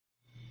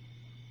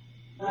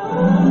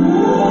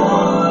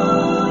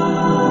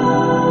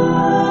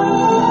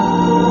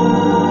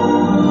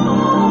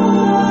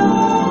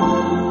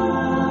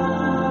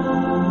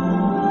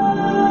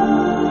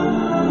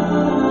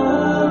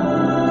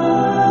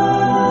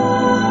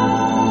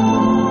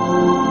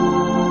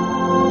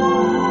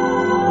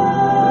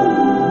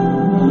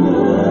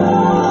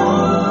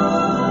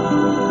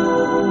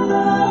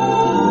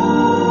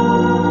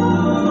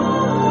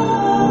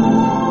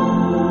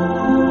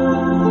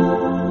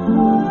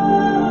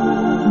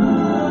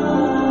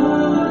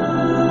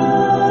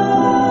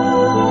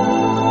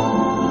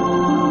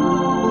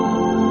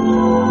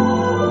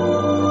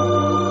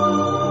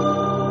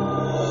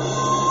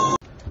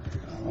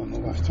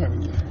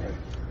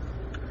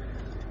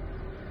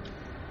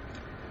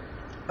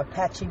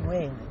Apache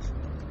Wings.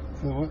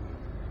 So what?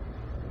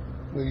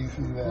 Where do you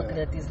see that? Looking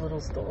at these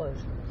little stores.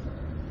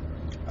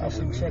 I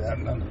wouldn't eat that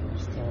in none of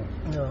those stores.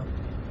 No.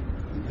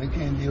 If they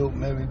can't be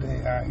open every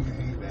day, I ain't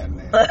gonna eat that,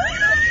 man.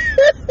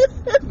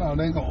 No,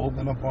 they gonna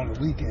open up on the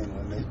weekend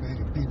when they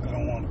figure people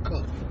don't want to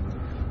cook.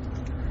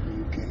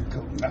 You can't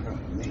cook nothing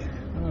for me.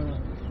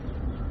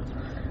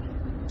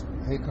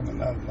 Here come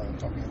another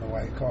motherfucker in a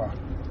white car.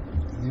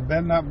 You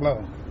better not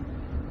blow.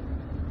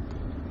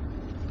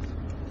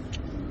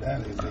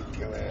 That is a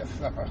killer ass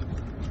supper.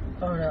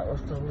 Oh, that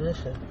was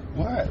delicious.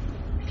 What?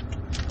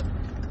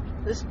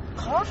 This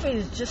coffee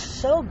is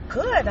just so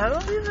good. I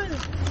don't even...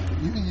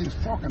 You can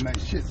just talking that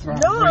shit. So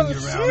No, I'm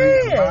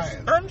serious.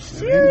 I'm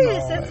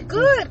serious. It's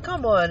good.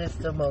 Come on, it's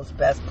the most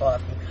best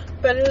coffee.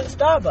 Better than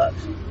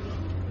Starbucks.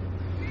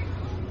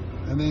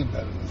 It ain't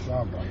better than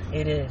Starbucks.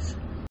 It is.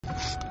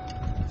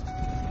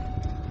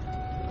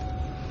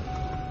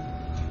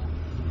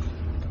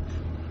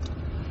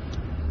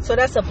 So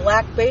that's a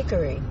black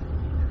bakery.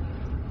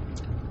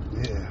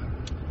 Yeah.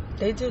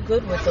 They do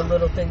good with the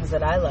little things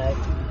that I like.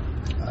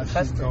 I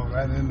should go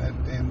right in that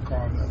damn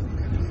corner and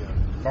get me a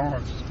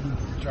large scoop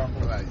of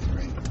chocolate ice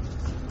cream.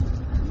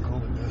 Go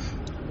with this.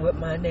 With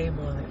my name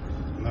on it.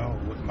 No,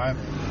 with my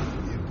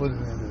name. You put it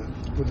in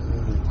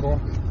the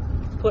coffee.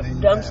 Put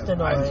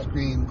Dunston on ice it.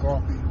 Cream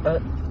coffee.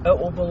 It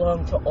will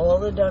belong to all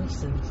the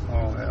Dunstons.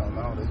 Oh hell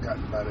no, they got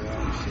by their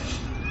own shit.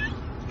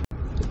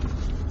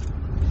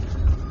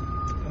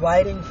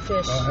 Whiting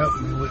fish. Oh,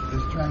 help me with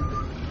this traffic.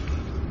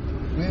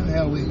 Where the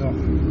hell we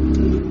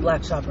going?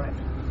 Black shop right.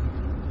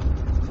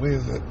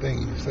 Where's that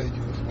thing you said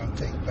you was going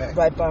to take back?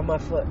 Right by my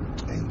foot.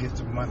 And get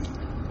some money.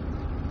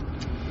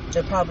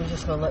 They're probably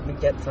just going to let me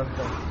get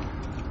something.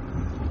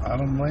 I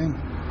don't blame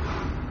you.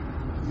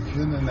 You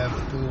shouldn't have never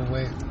threw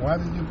away. Why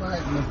did you buy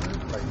it in the first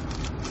place?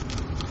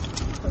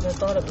 Because I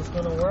thought it was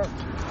going to work.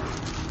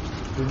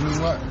 To do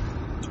what?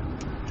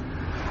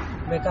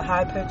 Make a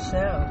high-pitched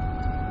sound.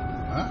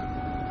 Huh?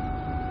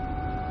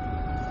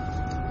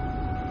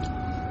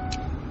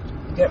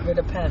 Get rid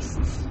of pests.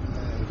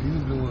 If you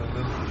do a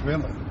little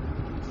drilling,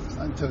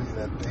 I tell you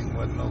that thing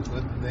wasn't no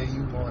good the day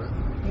you bought it.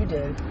 You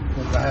did.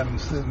 Because I had them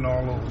sitting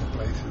all over the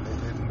place and they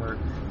didn't work.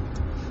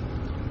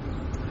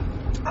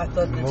 I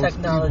thought the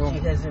technology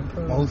has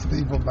improved. Most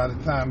people, by the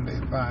time they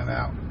find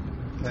out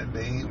that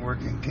they ain't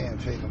working, can't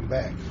take them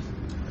back.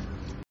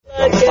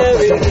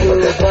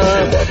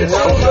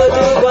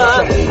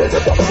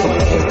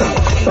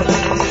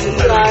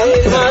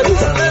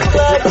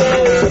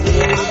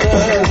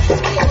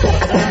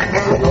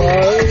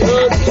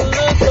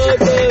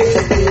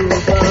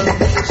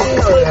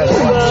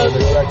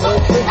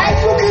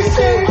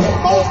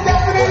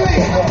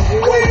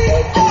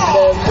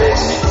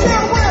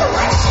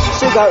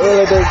 She got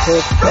really big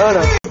tits. Oh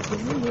no.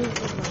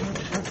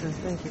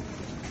 Thank you.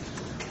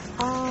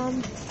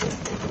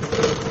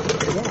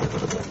 Yeah.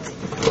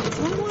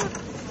 One more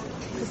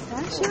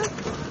pistachio?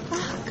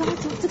 Oh God,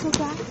 do I have to go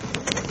back?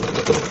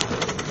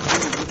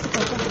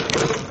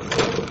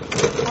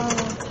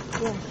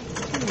 Yeah.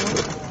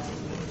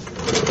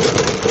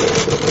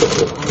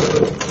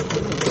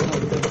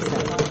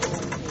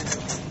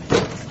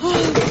 Oh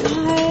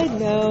God,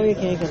 no, you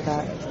can't get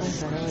that.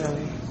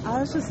 I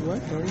was just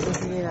looking,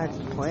 doesn't mean I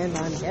planned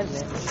on getting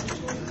it.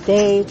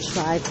 They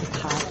tried to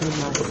copy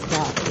my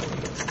stuff.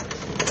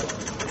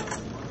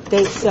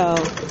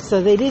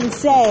 So they didn't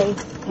say,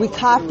 we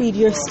copied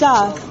your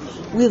stuff.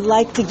 We'd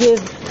like to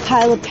give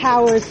Kyla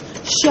Powers'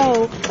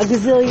 show $1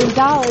 gazillion.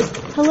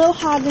 Hello,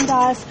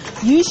 Haagen-Dazs.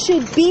 You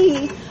should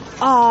be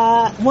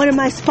one of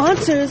my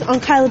sponsors on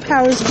Kyla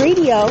Powers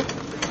Radio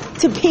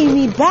to pay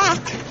me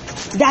back.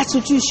 That's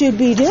what you should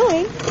be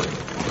doing.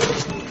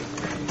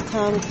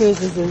 Tom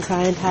Cruise is in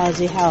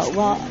Scientology hell.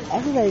 Well,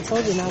 everybody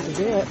told you not to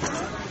do it.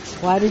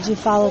 Why did you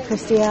follow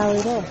Kirstie Alley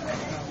there?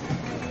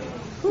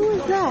 Who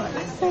is that?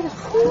 I said,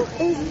 who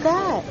is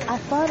that? I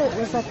thought it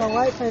was like a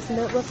white person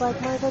that looked like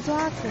Michael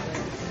Jackson.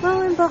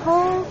 Lo and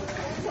behold,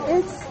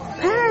 it's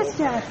Paris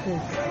Jackson.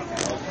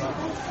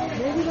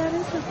 Maybe that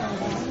is the guy.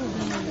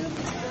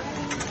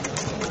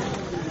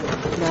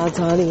 Now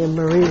Donnie and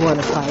Marie want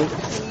to fight.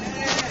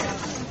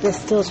 They're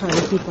still trying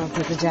to keep up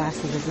with the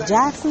Jacksons. If the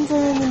Jacksons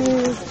are in the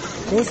news,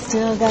 they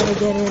still got to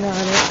get in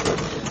on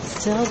it.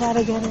 Still got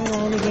to get in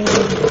on the game.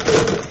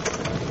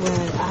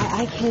 When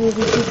I can't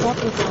even keep up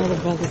with all the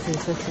brothers and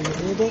sisters. It's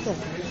ridiculous.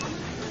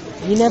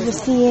 You never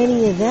see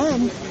any of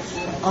them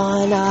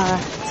on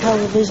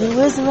television.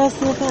 Where's the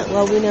rest of the family?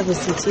 Well, we never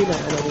see Tito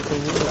on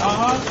anything either.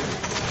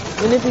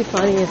 Wouldn't it be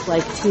funny if,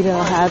 like, Tito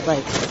had,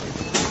 like,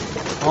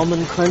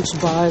 almond crunch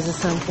bars or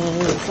something?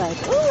 It's like,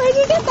 oh, where'd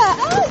you get that?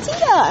 Oh,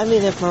 Tito! I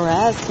mean, if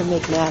Mraz can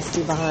make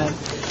nasty behind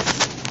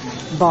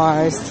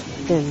bars,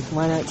 then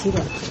why not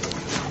Tito?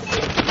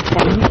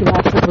 And you can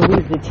have to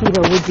believe that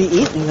Tito would be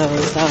eating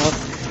those, so,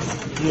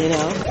 you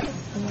know.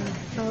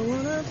 I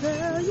wanna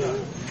tell you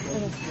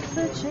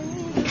the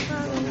change is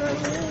probably not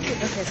good.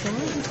 Okay, so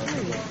let me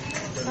tell you.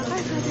 So I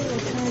had to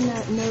find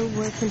that no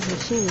working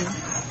machine.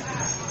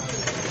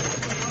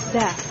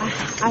 That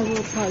I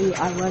will tell you,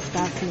 I was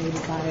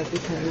fascinated by it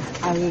because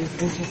I was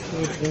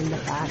interested in the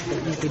fact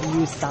that you could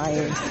use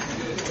science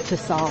to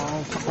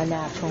solve a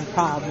natural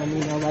problem.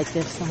 You know, like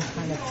there's some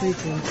kind of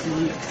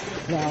frequency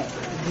that,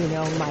 you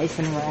know, mice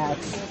and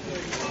rats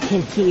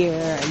can hear,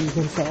 and you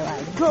can say,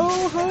 like,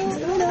 go home,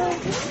 you know.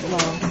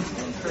 Well,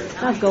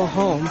 not go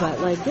home, but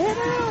like, get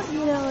out,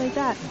 you know, like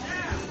that.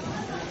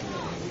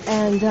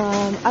 And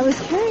I was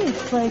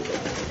curious, like,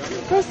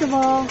 first of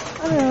all,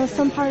 I don't know,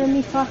 some part of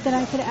me thought that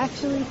I could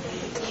actually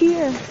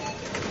hear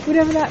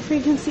whatever that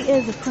frequency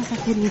is. Of course, I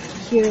couldn't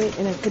hear it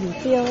and I couldn't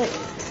feel it.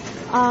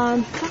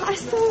 But I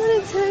still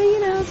wanted to, you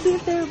know, see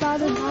if they were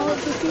bothered by it,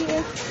 to see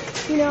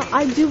if, you know,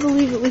 I do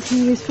believe that we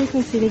can use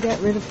frequency to get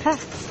rid of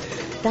pets.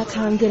 That's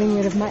how I'm getting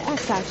rid of my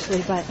ex,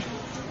 actually. But,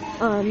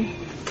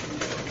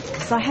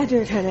 so I had to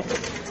return it.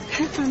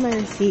 Couldn't find my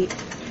receipt.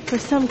 For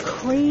some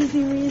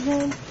crazy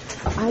reason,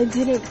 I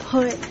didn't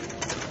put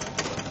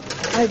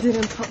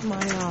my,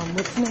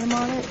 what's the name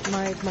on it?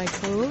 My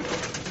code.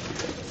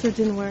 So it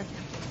didn't work.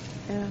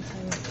 And I'll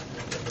tell you.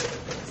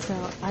 So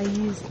I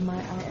used my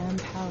IM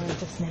power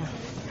just now.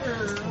 I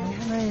don't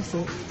have my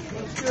receipt.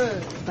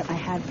 But I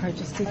had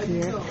purchased it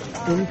here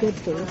in good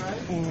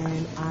faith,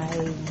 and I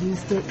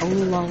used it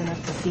only long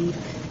enough to see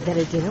that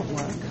it didn't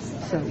work.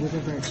 So it was a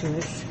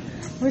virtuous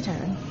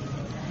return.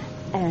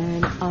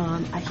 And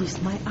I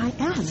used my IM,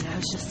 and I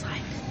was just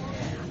like,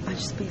 I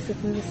just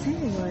basically was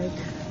saying, like,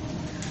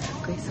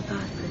 grace of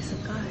God,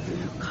 you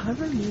know,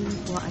 cover me.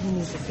 Well, I didn't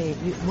need to say it.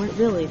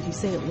 Really, if you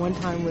say it one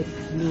time with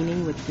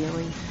meaning, with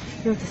feeling,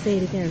 you don't have to say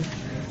it again.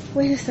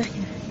 Wait a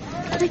second.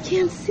 I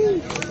can't see.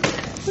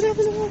 What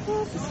happened to my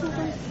glasses?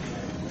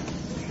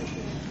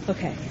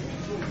 Okay.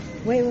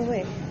 Wait.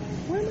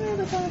 Where are my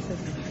other glasses?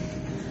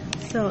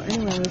 So,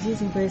 anyway, I was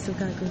using grace of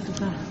God.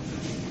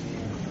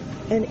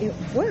 And it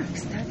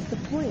works. That's the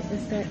point,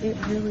 is that it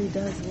really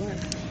does work.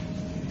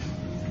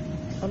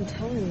 I'm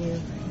telling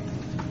you.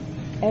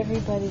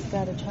 Everybody's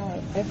got to try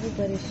it.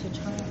 Everybody should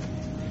try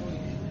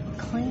it.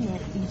 Claim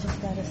it. You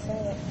just got to say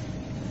it.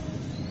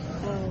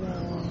 And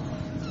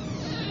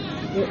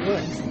it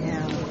works.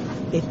 Now,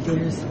 if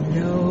there's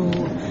no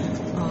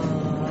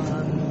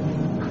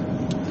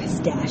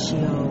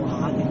pistachio,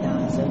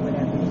 Haagen-Dazs, or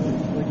whatever,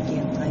 you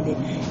can't find it,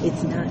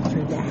 it's not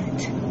for that.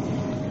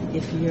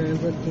 If you're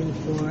looking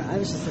for, I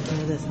was just looking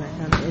for this and I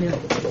found it. Anyway.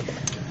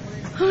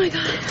 Oh my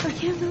God, I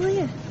can't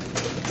believe it.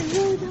 It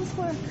really does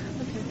work.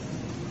 Okay.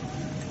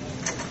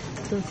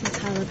 So see,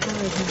 Tyler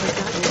Perry hasn't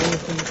gotten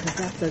anything, because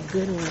that's a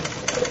good one.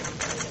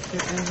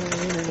 Forever,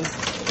 you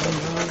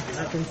know,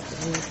 fucking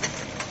story.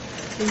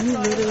 And you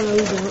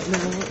literally don't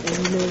know, and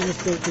you made a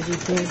mistake because you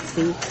can't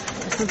see,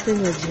 or something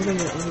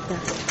legitimate like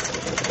that.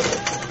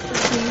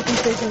 So you can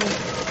think of,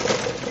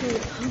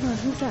 wait, hold on,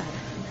 who's that?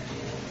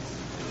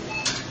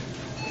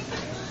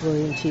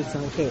 William cheats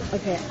on Kate.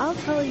 Okay, I'll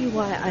tell you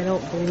why I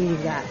don't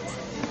believe that.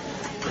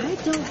 I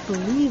don't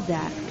believe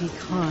that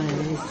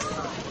because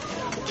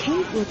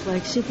Kate looked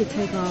like she could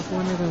take off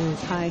one of those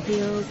high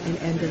heels and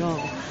end it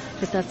all.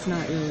 But that's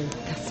not really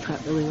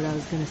what I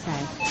was going to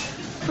say.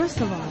 First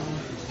of all,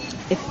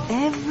 if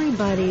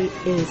everybody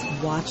is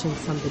watching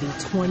somebody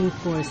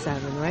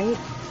 24/7, right?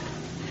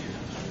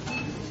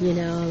 You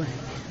know, like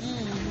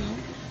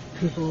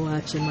people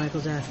watching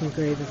Michael Jackson's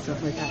grave and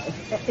stuff like that.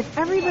 If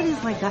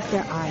everybody's like got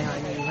their eye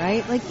on you,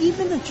 right? Like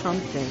even the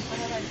Trump thing,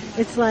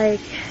 it's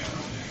like,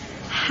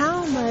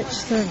 how much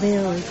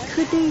surveillance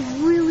could they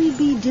really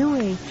be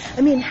doing?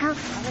 I mean,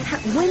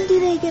 when do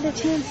they get a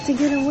chance to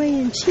get away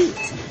and cheat?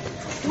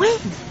 When?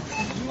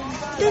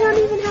 They don't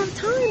even have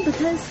time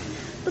because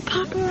the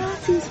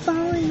paparazzi's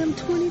following them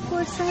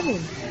 24/7.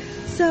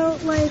 So,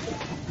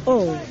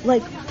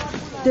 like,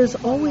 there's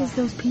always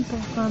those people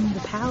from the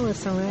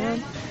palace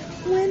around.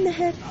 When the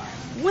heck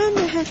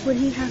would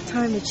he have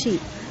time to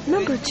cheat?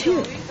 Number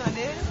two,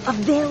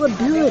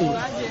 availability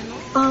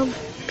of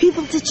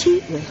people to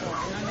cheat with.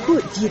 Who,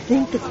 do you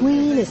think the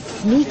queen is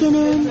sneaking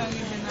in?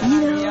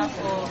 You know,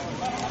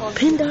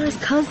 Pindar's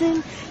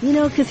cousin? You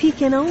know, because he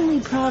can only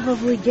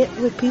probably get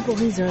with people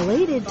he's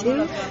related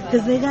to,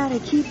 because they got to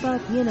keep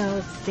up, you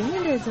know,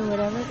 standards or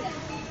whatever.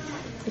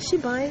 Is she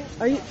buying?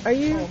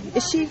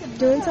 Is she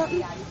doing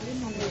something?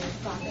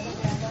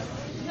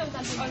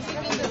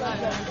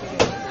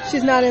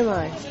 She's not in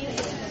line.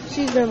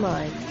 She's in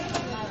line.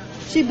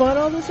 She bought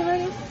all this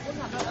already?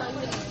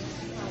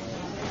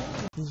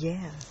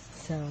 Yeah,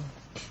 so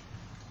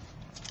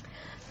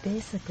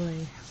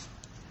basically,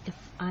 if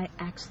I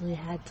actually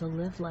had to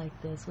live like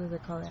this, what do they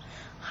call it?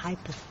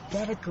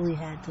 Hypothetically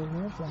had to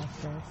live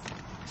like this,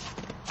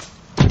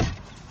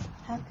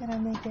 how could I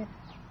make it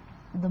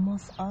the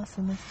most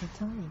awesomest of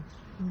times,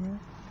 you know?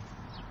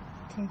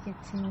 Take it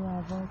to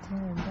Voltaire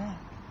and back.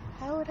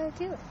 How would I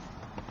do it?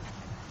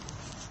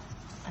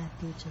 I'd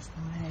be just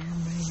the way I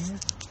am right now.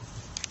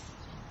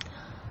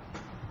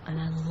 And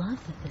I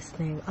love that this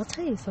thing, I'll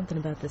tell you something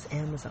about this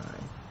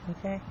Amazon,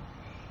 okay?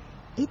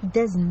 It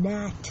does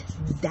not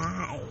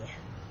die.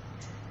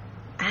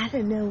 I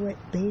don't know what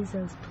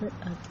Bezos put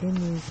up in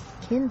these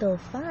Kindle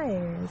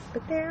Fires,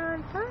 but they're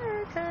on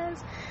fire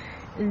because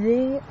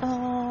they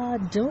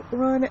don't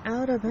run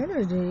out of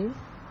energy,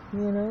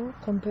 you know,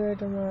 compared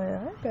to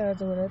my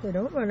iPads or whatever. They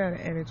don't run out of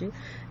energy,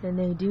 and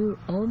they do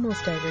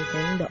almost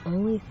everything. The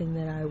only thing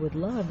that I would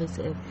love is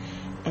if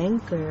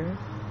Anchor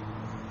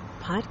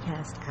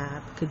podcast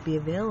app could be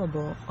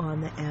available on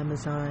the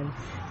Amazon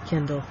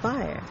Kindle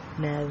Fire.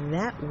 Now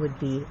that would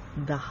be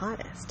the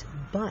hottest,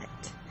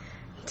 but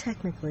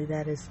technically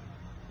that is,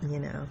 you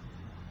know,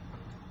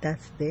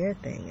 that's their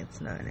thing. It's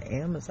not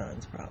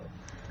Amazon's problem.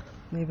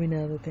 Maybe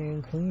now that they're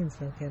in Queens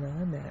they'll get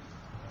on that,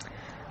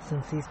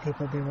 since these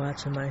people be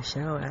watching my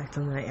show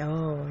acting like,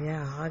 oh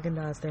yeah,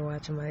 Haagen-Dazs, they're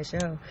watching my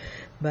show,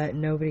 but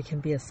nobody can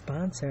be a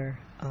sponsor.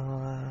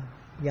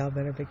 Y'all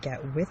better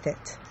get with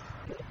it.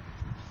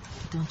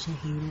 Don't you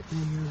hate it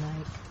when you're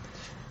like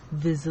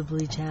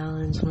visibly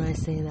challenged? When I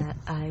say that,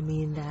 I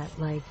mean that,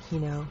 like, you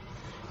know,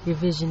 your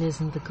vision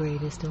isn't the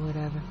greatest or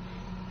whatever,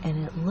 and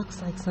it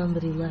looks like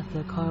somebody left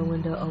their car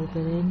window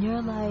open, and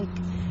you're like,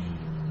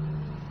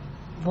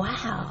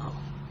 wow,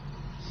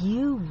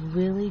 you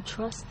really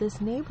trust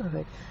this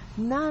neighborhood.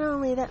 Not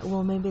only that,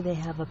 well, maybe they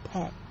have a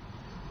pet,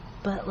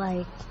 but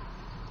like,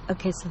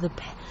 okay, so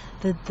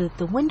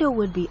the window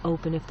would be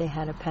open if they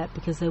had a pet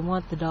because they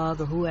want the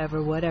dog or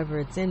whoever, whatever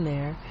it's in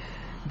there,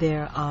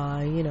 their,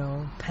 you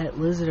know, pet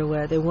lizard or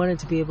whatever, they want it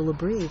to be able to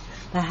breathe.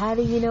 But how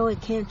do you know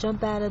it can't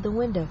jump out of the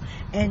window?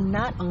 And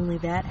not only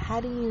that,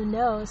 how do you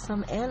know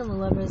some animal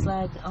lover is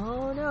like,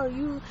 oh no,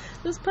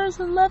 this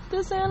person left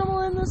this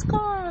animal in this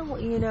car,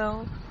 you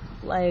know?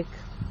 Like,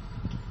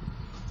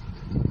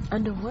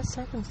 under what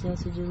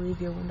circumstance did you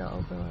leave your window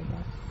open like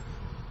that?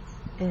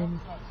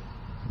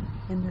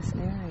 In this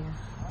area.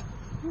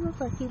 He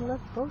looked like he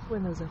left both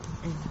windows open.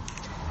 Anyway.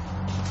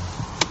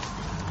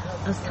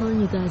 I was telling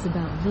you guys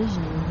about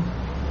vision.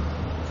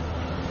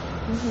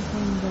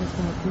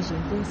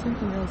 There was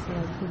something else that I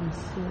couldn't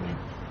see.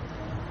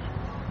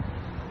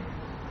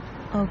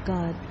 Oh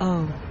God.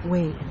 Oh,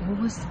 wait. What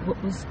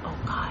was, oh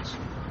gosh.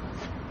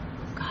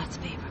 God's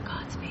favor.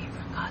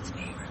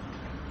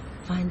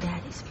 Find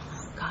Daddy's phone.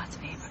 God's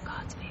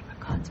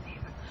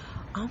favor.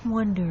 I'm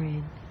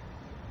wondering,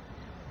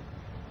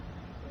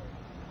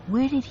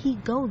 where did he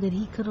go that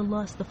he could have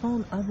lost the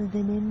phone other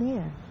than in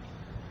there?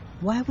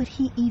 Why would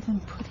he even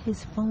put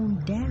his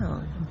phone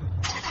down?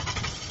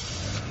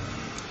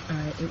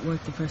 Alright, it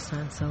worked the first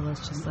time, so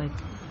let's just like,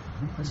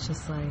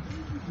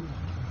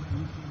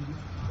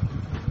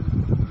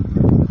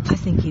 I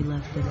think he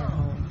left it at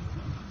home.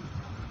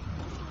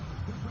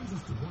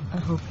 I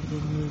hope he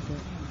didn't lose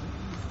it.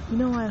 You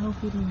know why I hope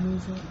he didn't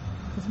lose it?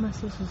 Because my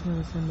sister's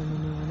going to send him a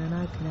new one, and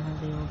I could have had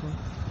the old one.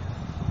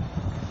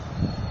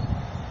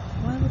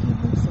 Why would he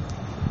lose it?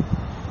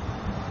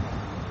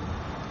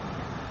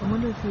 I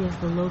wonder if he has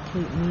the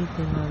locate me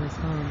thing on his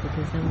phone,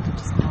 because then we could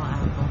just call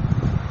Apple,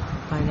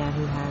 find out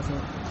who has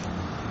it.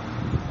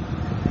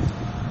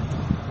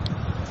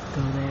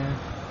 Go there.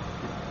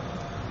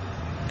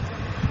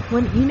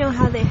 When, you know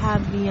how they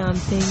have the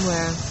thing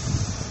where,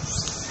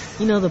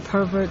 you know, the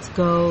perverts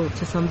go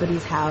to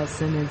somebody's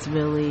house and it's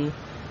really,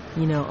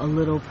 you know, a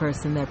little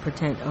person that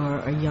pretend, or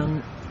a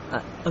young,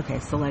 okay,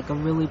 so like a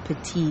really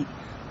petite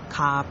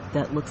cop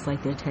that looks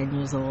like they're 10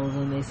 years old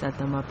and they set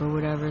them up or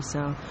whatever,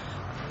 so,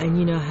 and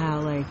you know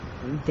how like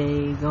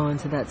they go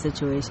into that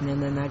situation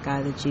and then that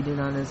guy that cheated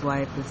on his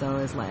wife is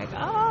always like,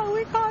 oh,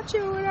 we caught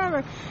you,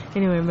 whatever.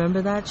 Anyway,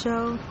 remember that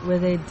show where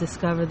they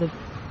discover the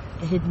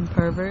hidden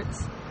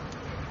perverts?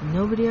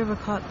 Nobody ever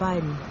caught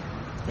Biden.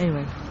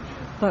 Anyway,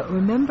 but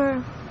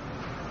remember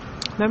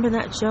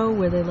that show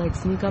where they like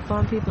sneak up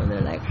on people and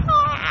they're like,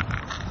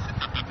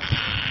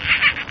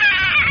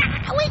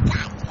 we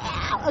got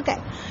you.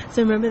 Okay,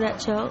 so remember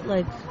that show?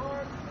 Like,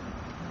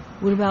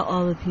 what about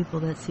all the people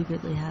that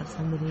secretly have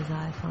somebody's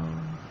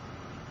iPhone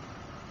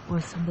or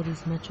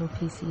somebody's Metro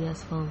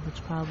PCS phone,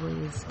 which probably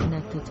is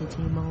connected to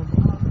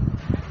T-Mobile?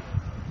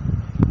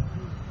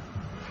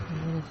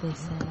 And what if they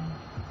say,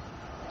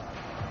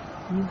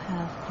 you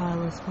have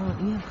Carla's phone,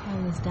 you have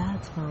Carla's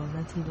dad's phone?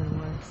 That's even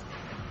worse.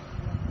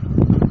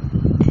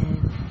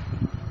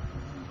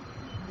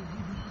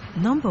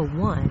 Number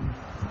one,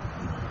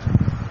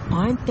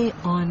 aren't they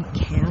on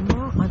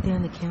camera? Aren't they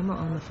on the camera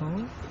on the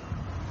phone?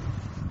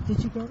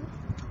 Did you get it?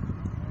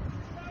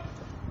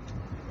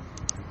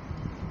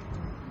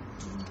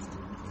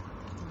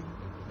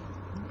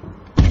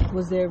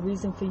 Was there a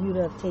reason for you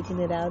to have taken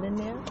it out in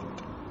there?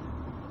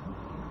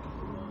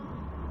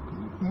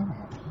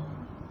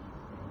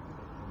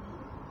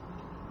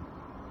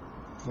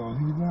 So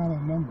he dialed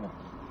a number.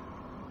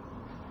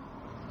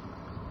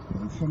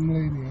 And some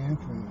lady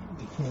answered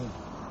and said,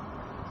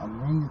 I'll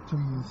bring it to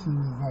you as soon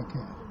as I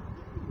can.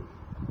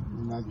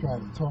 And I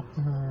tried to talk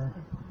to her.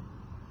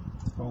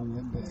 The phone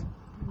went dead.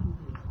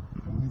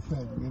 And he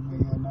said, give me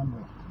your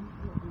number.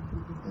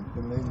 If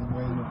the lady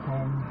rang the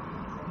phone,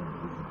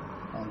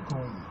 I'll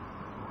call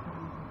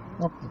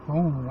you. Up the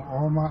phone with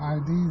all my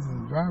IDs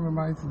and driver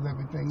license,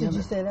 everything. Did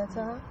you say that to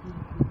her?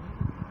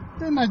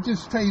 Didn't I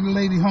just tell you the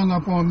lady hung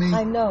up on me?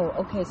 I know.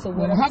 Okay, so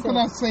what How could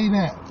I say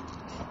that?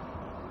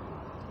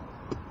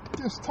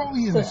 Just told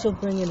you that. So she'll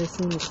bring it as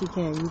soon as she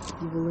can.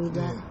 You believe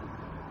that? Yeah.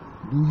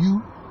 Do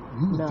you?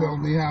 You No. tell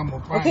me how I'm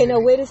going to find it. Okay, no,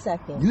 wait a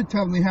second. You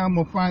tell me how I'm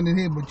going to find it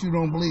here, but you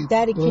don't believe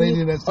Daddy, the can lady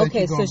you, that said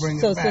okay, she's going to bring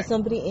so it back. So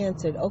somebody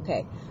answered.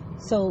 Okay.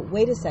 So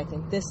wait a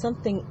second. There's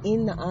something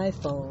in the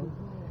iPhone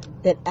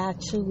that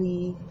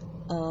actually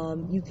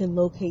you can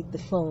locate the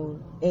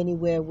phone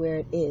anywhere where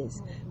it is.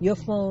 Your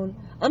phone,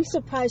 I'm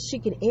surprised she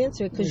could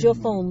answer it because your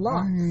phone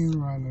locks. I ain't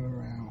running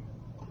around.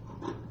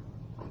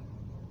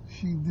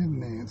 She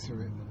didn't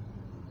answer it.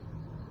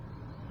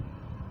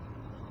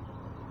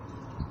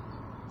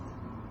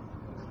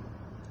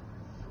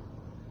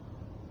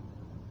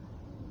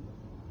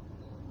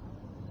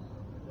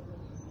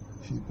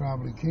 She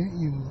probably can't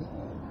use it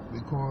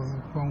because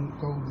the phone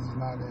code is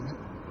not in it.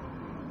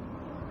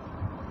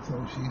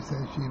 So she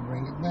said she'd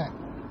bring it back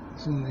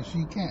as soon as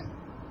she can.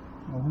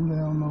 Well, who the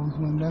hell knows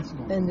when that's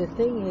going to be? And the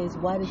thing is,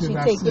 why did she Should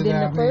I take sit it in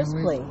out the here first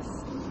and wait? place?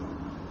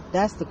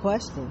 That's the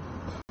question.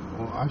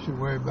 Well, I should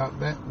worry about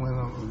that when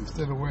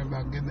instead of worrying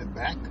about getting it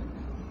back.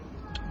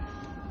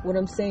 What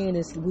I'm saying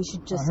is we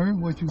should just I heard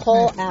what you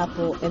call said.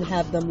 Apple and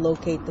have them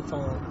locate the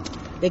phone.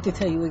 They could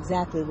tell you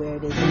exactly where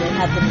it is and then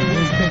have the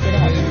police pick it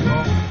up.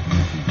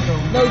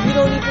 No, you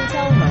don't even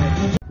tell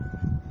her.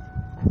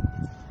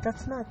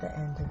 That's not the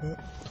end of it.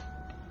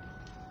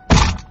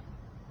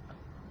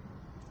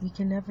 You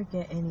can never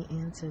get any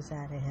answers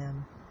out of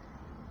him.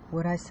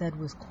 What I said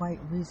was quite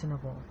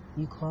reasonable.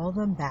 You call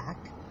them back.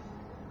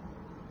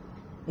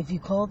 If you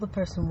call the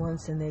person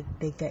once and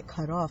they get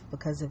cut off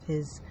because of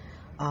his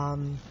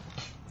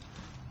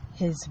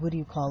what do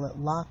you call it,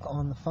 lock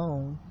on the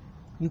phone,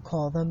 you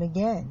call them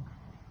again.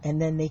 And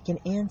then they can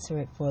answer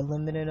it for a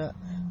limited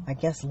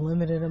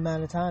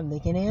amount of time. They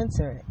can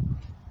answer it.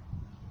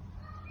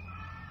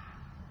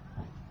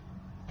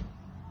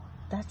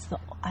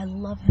 I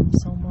love him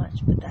so much,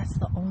 but that's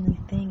the only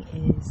thing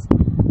is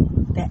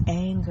the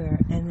anger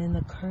and then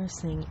the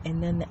cursing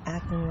and then the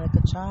acting like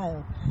a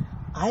child.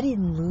 I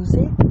didn't lose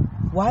it.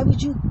 Why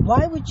would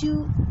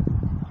you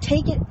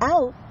take it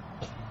out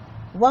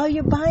while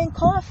you're buying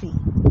coffee?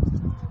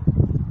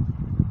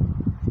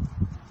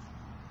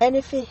 And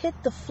if it hit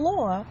the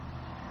floor,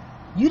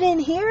 you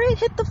didn't hear it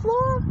hit the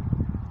floor?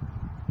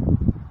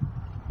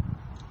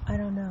 I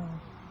don't know.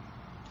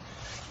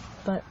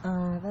 But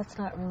that's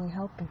not really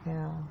helping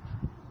now.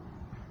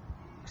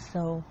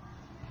 So,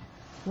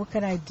 what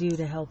could I do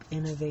to help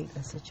innovate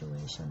a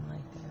situation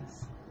like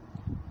this?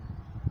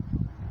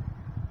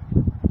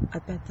 I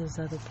bet there's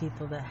other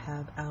people that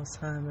have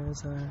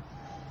Alzheimer's, or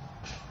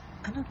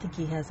I don't think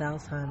he has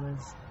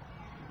Alzheimer's.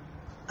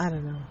 I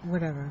don't know,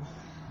 whatever.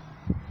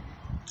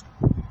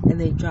 And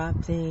they drop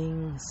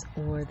things,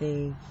 or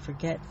they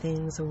forget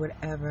things, or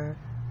whatever.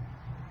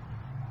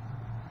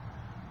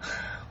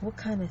 What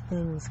kind of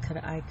things could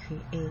I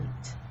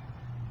create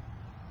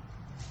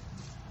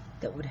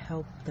that would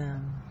help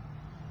them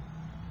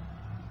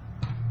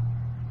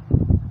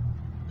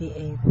be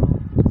able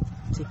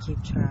to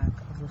keep track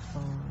of the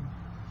phone?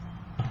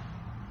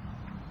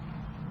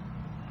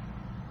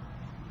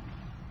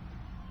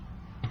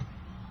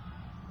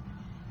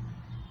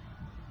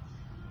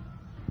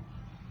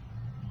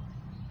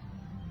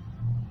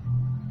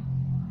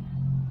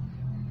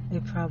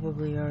 It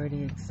probably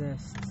already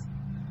exists.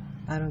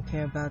 I don't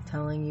care about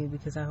telling you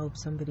because I hope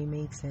somebody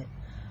makes it.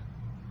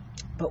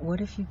 But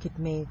what if you could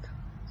make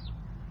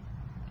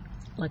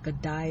like a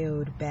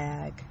diode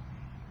bag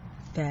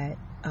that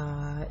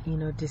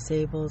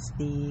disables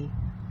the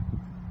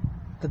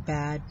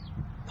bad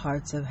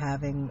parts of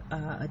having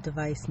a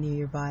device near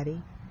your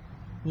body?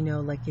 You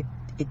know, like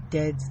it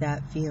deads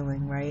that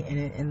feeling, right?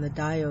 And the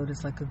diode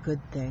is like a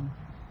good thing.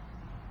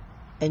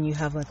 And you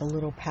have like a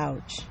little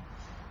pouch,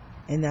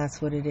 and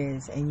that's what it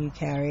is, and you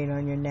carry it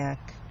on your neck.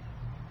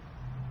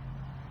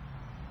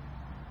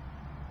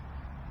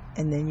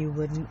 And then you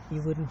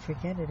wouldn't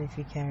forget it if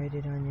you carried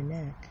it on your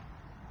neck.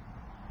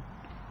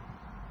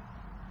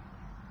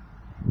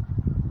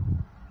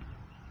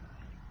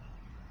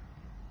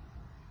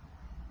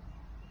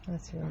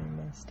 That's really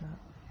messed up.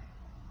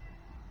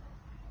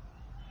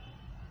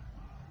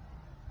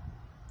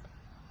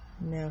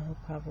 Now he'll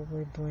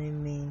probably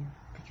blame me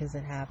because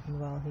it happened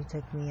while he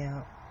took me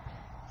out.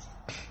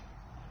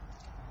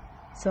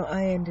 So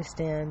I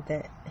understand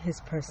that his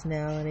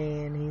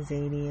personality and he's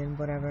 80 and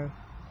whatever.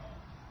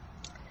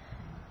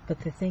 But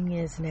the thing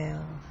is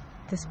now,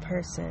 this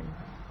person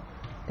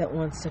that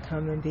wants to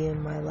come and be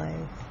in my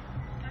life,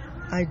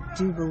 I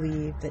do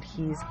believe that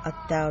he's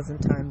 1,000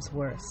 times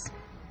worse.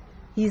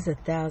 He's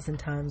 1,000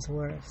 times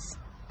worse.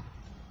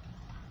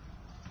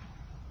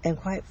 And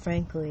quite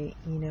frankly,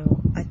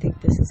 I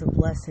think this is a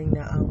blessing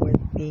that I'm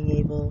being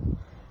able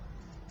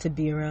to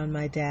be around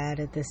my dad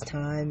at this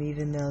time,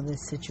 even though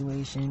this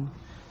situation,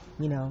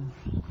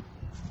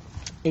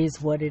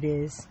 is what it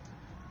is.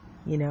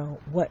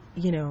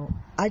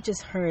 I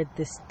just heard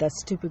that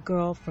stupid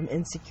girl from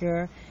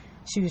Insecure.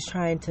 She was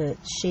trying to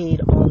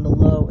shade on the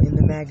low in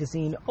the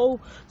magazine.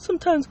 Oh,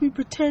 sometimes we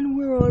pretend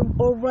we're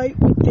all right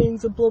with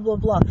things and blah, blah,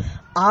 blah.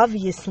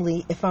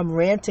 Obviously, if I'm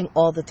ranting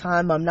all the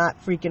time, I'm not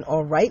freaking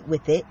all right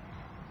with it.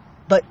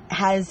 But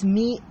has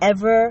me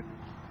ever,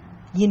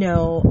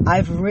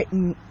 I've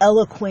written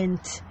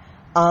eloquent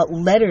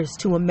letters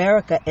to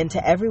America and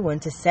to everyone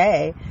to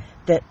say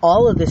that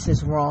all of this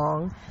is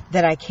wrong,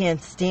 that I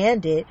can't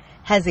stand it.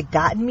 Has it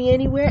gotten me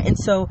anywhere? And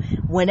so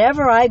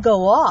whenever I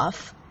go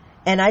off,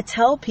 and I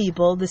tell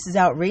people this is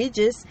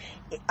outrageous,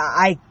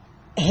 I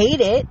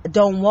hate it,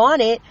 don't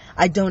want it,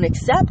 I don't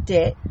accept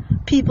it,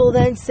 people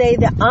then say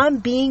that I'm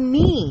being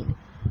mean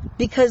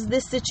because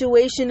this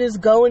situation is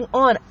going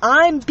on.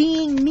 I'm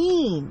being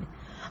mean.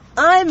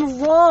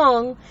 I'm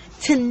wrong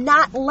to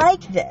not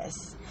like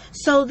this.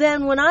 So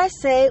then when I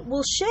say,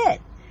 well,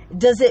 shit,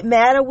 does it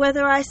matter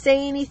whether I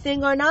say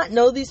anything or not?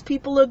 No, these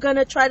people are going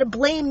to try to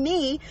blame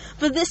me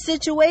for this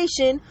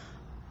situation,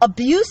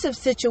 abusive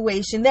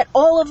situation that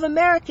all of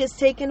America is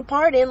taking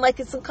part in like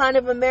it's some kind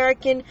of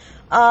American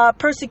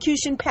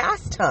persecution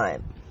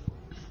pastime.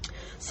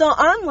 So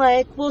I'm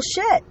like, well,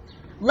 shit,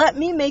 let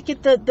me make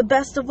it the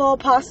best of all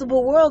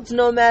possible worlds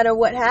no matter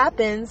what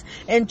happens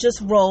and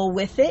just roll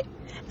with it.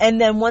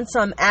 And then once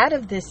I'm out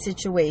of this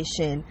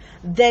situation,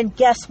 then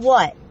guess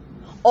what?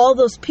 All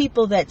those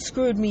people that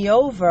screwed me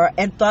over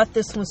and thought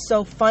this was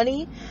so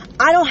funny,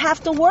 I don't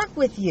have to work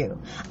with you.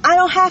 I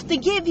don't have to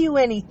give you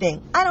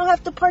anything. I don't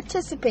have to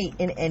participate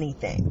in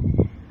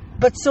anything.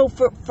 But so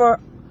for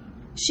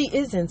she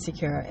is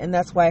insecure, and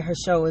that's why her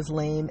show is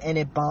lame and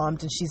it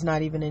bombed, and she's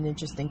not even an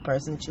interesting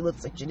person. She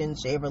looks like she didn't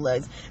shave her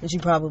legs, and she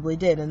probably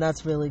did, and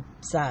that's really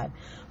sad.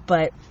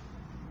 But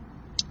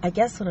I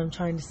guess what I'm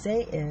trying to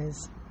say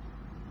is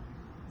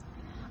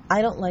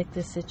I don't like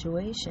this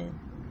situation.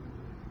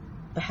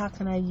 But how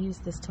can I use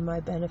this to my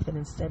benefit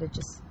instead of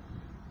just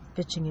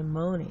bitching and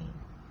moaning?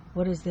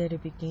 What is there to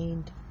be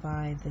gained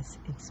by this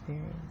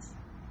experience?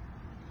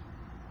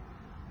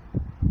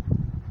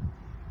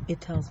 It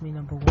tells me,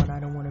 number one, I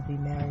don't want to be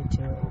married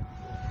to it.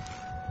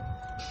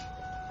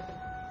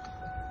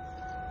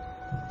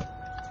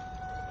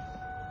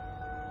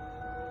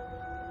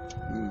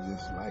 You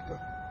just like her.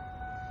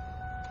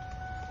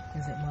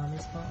 Is it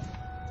mommy's fault?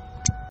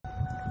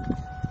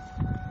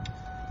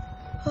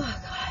 Oh,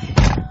 God.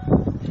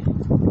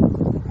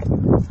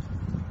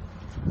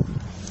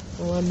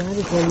 Well, I might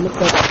as well look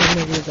up some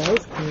of his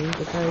ice cream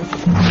because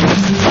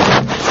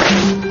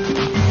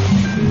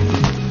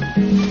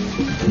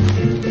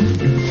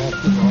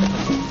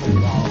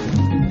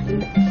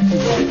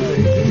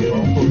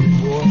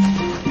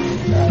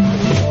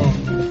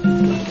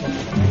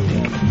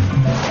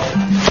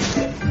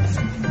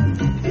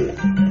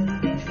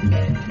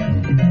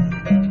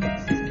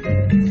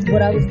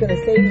what I was going to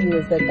say to you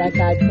is that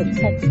guy could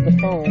text the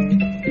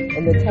phone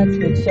and the text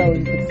would show,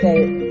 you could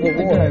say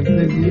reward.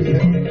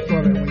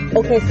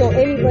 Okay, so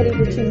anybody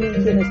that you meet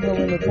here that's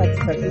willing to text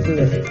her to do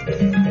it.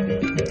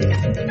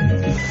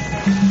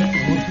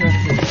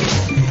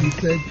 She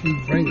said she'd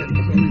bring it, so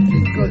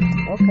she's good.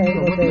 Okay, so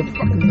well what then. The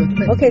fuck is the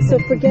thing? Okay, so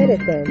forget it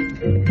then.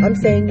 I'm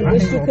saying you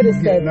wish you could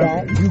have said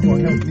that. You're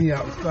going to help me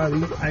out, start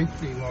eating ice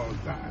cream all the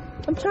time.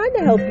 I'm trying to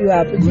help you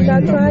out, but you're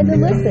not trying to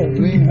listen.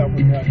 You ain't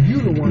helping me out.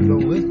 You the one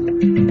don't listen.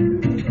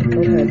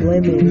 Okay,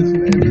 blame me. Listen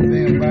to every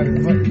damn body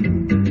but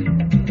you.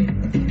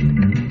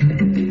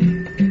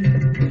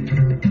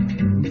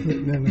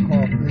 In the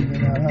car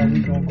figuring out how we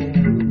gonna go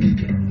over the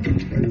weekend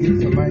and get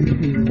some ice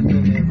cream and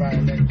we'll be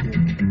buying that shit.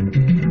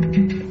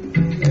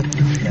 That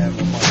didn't have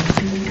no money.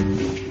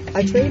 I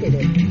traded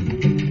it.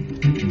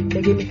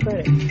 They gave me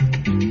credit.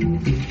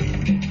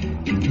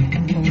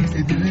 If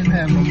you didn't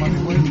have no money,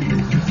 what did you do?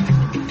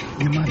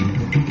 Your money.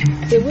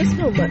 There was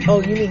no money.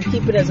 Oh, you mean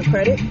keep it as a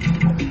credit?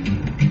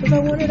 Because I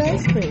wanted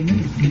ice cream. You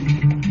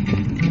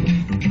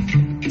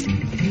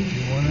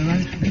wanted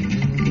ice cream.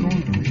 You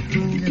was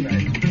going to get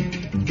ice cream.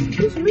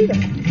 Who's Rita?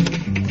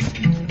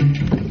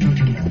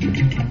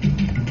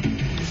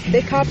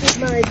 They copied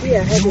my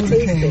idea. I had to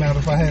taste came it. out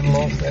if I hadn't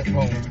lost that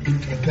phone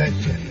with that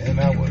shit, and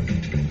I was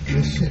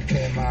this shit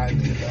came my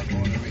idea about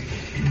going to read.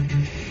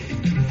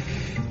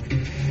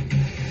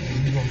 And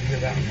you're gonna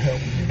get out and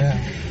help me now.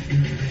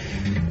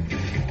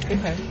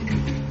 Okay.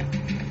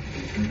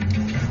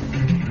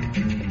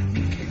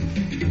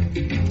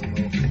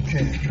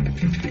 Okay.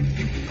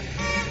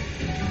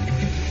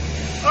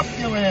 Up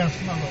your ass,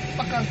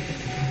 motherfucker.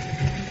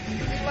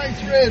 Your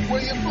light's red. What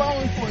are you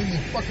blowing for, you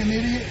fucking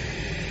idiot?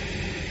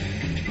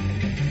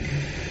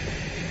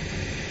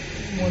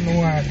 Wonder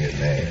why I get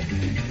mad.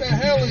 What the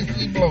hell is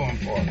he blowing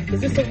for? Is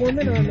this a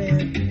woman or a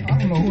man? I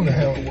don't know who the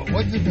hell it was.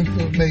 What difference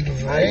does it make? It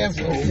was an I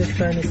asshole. was just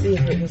trying to see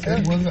if it was her.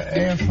 It was an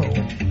asshole.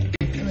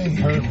 It ain't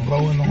her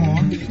blowing the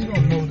horn. She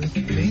don't know this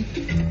to me.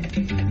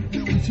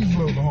 Then what she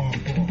blow the horn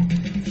for?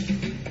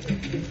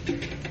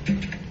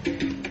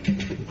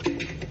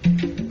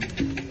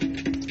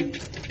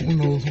 Who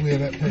knows where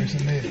that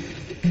person is?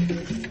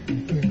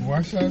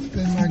 Why should I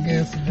spend my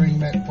gas to bring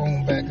that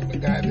phone back and the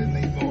guy didn't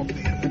even offer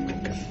me a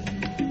nickel?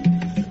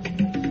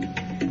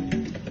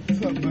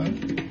 What's up, man?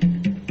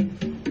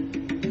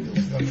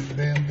 This stomach's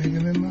damn bigger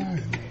than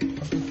mine.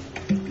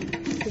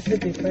 You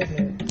could be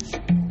pregnant.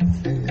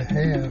 And your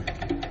hair,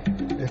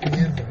 if he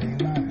is, it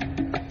ain't mine.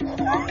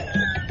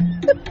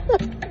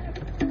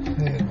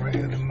 Hair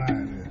bigger than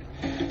mine.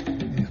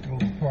 You're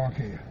supposed to park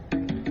here.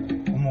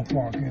 I'm gonna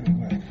park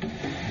anyway.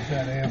 If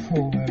that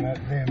asshole in that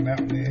damn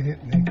mountain there hit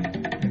me,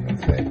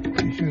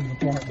 you shouldn't have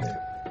parked there.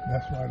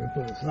 That's why they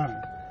put a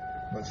sign.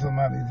 But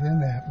somebody's in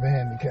there, the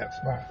handicapped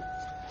spot.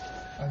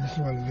 I just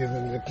want to give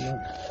him this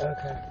money.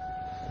 Okay.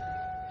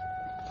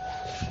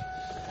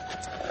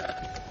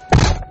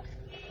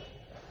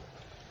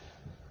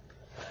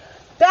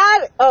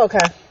 That, oh,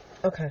 okay.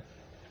 Okay.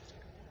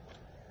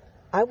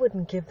 I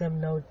wouldn't give them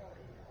no.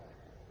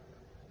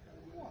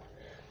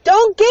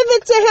 Don't give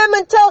it to him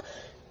until.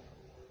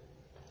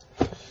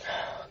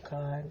 Oh,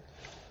 God.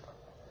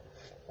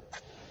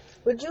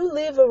 Would you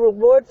leave a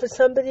reward for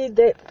somebody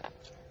that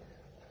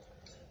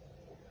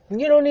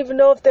you don't even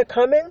know if they're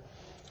coming?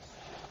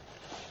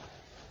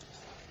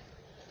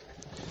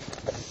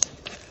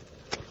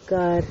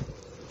 God,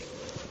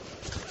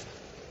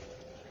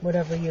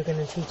 whatever you're going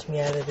to teach me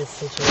out of this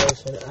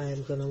situation, I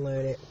am going to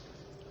learn it.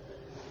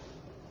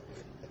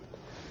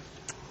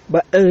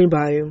 But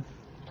anybody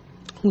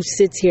who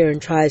sits here and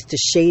tries to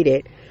shade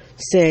it,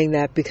 saying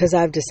that because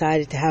I've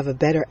decided to have a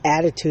better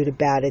attitude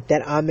about it,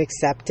 that I'm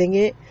accepting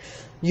it,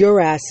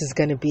 your ass is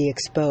going to be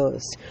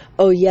exposed.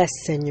 Oh, yes,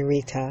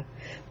 senorita.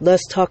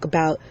 Let's talk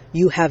about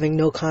you having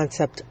no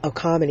concept of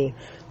comedy.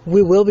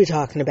 We will be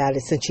talking about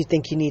it since you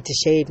think you need to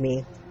shade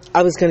me.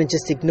 I was going to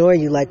just ignore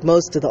you like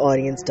most of the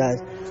audience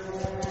does.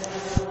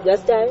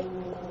 Yes, Daddy?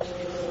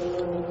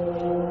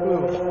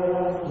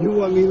 No. You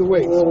want me to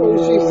wait.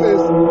 Suppose she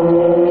says,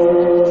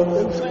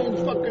 them same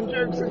fucking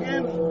jerks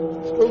again.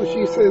 Suppose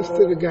she says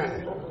to the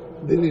guy,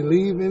 did he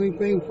leave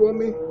anything for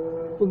me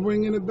for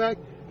bringing it back?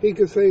 He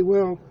could say,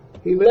 well,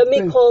 let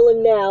me call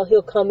him now.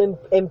 He'll come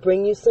and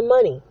bring you some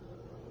money.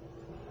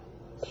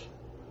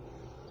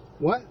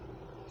 What?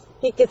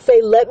 He could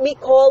say, let me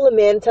call him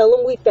in, tell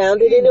him we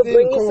found it, and he'll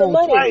bring you some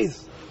money.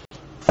 Twice.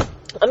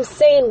 I'm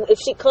saying if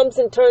she comes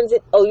and turns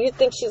it, oh, you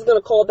think she's going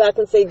to call back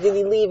and say, did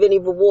he leave any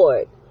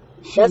reward?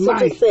 That's what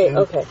you're saying.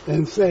 Okay.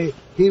 And say,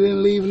 he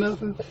didn't leave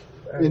nothing,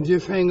 right. And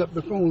just hang up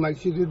the phone like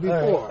she did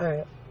before. All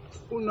right.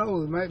 Who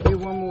knows? Might be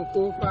one more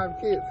 4 or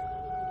 5 kids.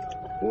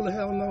 Who the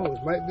hell knows?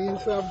 Might be in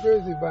South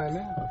Jersey by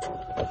now.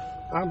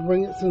 I'll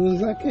bring it as soon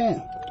as I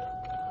can.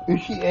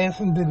 If she asks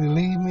him, did he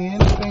leave me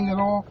anything at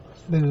all?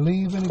 Did he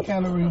leave any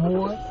kind of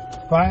reward?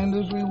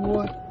 Finder's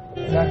reward?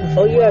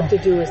 All you have to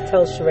do is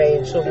tell Sheree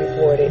and she'll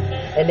report it.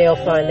 And they'll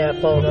find that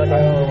phone on their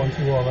own. I don't want to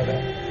do all of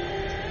that.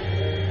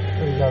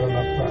 We got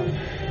enough problems.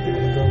 Those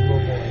little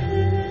boys.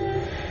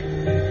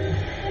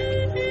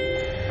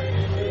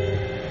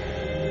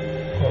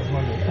 Because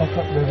when they fuck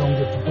up, they don't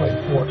get to play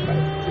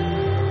Fortnite.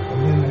 And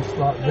then they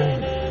start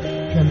begging,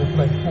 can they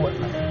play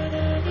Fortnite?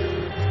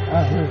 I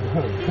heard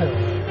her tell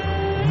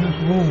this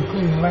room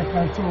clean like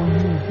I told you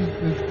to keep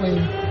this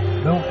clean.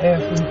 Don't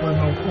ask them for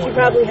no Fortnite. She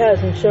probably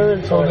has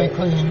insurance so on they it.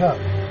 cleaned up.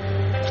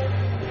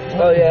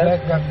 What Oh, yeah?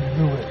 that got to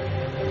do with it?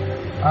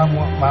 I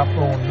want my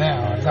phone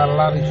now. I got a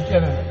lot of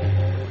shit in it.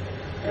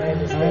 I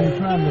understand. I ain't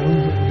trying to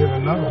lose it and get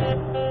another one.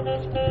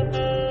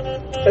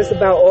 It's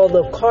about all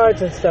the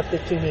cards and stuff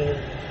that you need.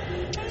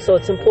 So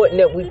it's important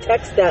that we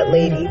text that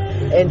lady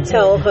and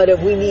tell her that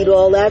we need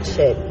all that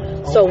shit.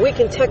 So we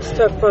can text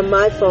her from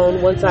my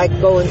phone once I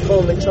go and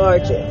home and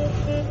charge it.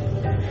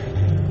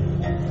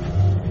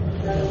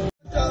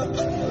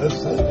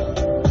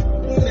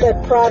 He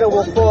said Prada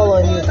will fall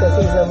on you because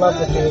he's in love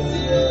with you.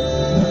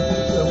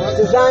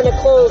 Designer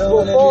clothes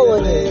will fall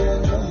on you.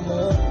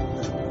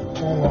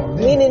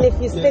 Meaning if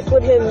you stick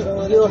with him,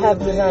 you'll have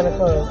designer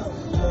clothes.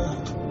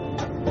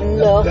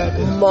 No,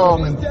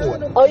 Mom.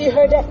 Oh, you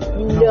heard that?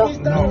 No,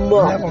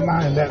 Mom. Never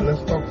mind that.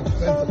 Let's talk some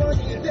sensible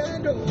shit.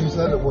 You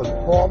said it was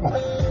formal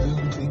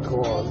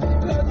because.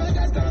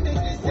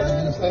 What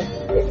did you say?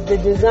 The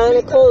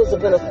designer clothes are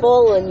going to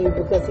fall on you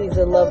because he's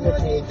in love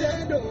with you.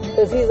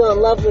 Because he's in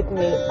love with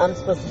me, I'm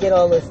supposed to get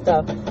all this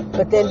stuff.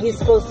 But then he's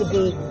supposed to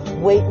be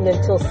waiting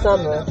until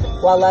summer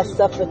while I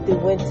suffer through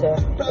winter.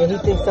 And he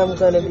thinks I'm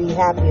going to be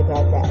happy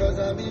about that.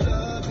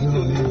 You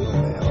don't need a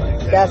man like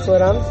that. That's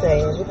what I'm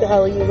saying. What the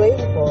hell are you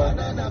waiting for? You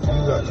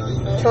got to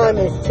do that. Time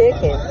is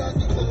ticking.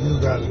 You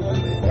got to do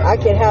that. I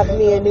could have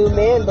me a new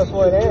man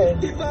before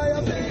then.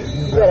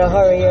 You better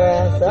hurry your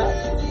ass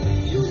up.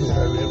 You should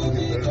hurry up and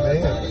get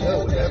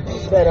that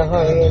man. Better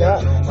hurry it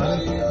up.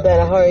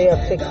 Better hurry up,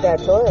 fix that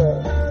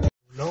toilet.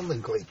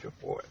 Nomenclature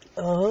for it.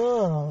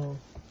 Oh.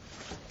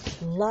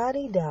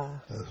 La-di-da.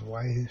 That's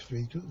white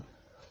history too.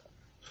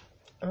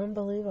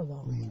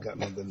 Unbelievable. We ain't got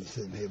nothing to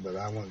sit in here, but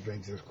I want to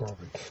drink this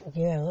coffee.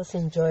 Yeah, let's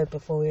enjoy it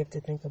before we have to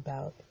think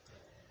about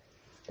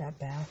that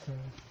bathroom.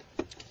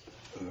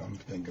 I'm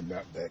thinking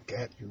about that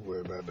cat. You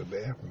worry about the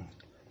bathroom.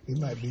 He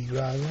might be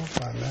dry off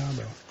by now,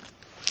 though.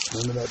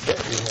 Remember that bat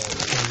we had,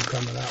 the thing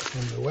coming out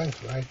from the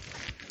west, right?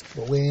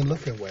 But we ain't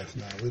looking west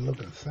now. We're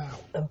looking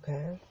south.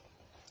 Okay.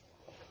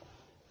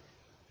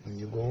 When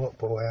you go up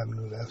Pole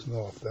Avenue, that's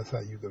north. That's how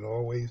you can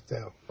always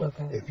tell.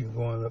 Okay. If you're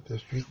going up the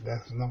street,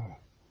 that's north.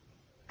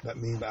 That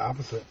means the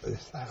opposite is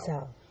south.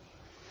 South.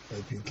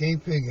 If you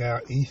can't figure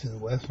out east and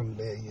west from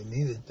there, you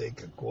need to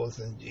take a course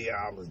in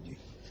geology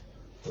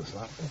or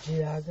something.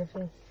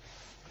 Geography?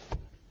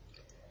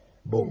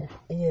 Both.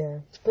 Yeah.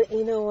 But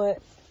you know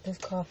what? This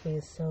coffee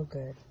is so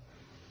good.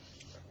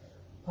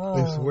 Oh,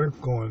 It's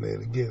worth going there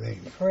to get,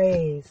 ain't it?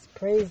 praise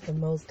the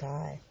Most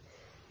High.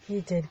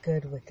 You did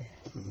good with it.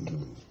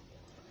 Mm-hmm.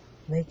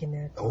 Making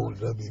that Old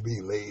coffee.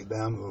 WB laid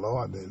down the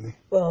law, didn't he?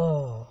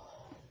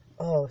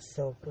 Oh,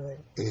 so good.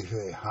 He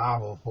said,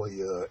 "Hava for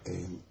your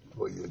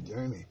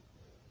journey."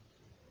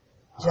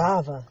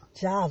 Java,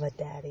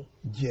 Daddy.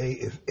 J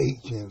is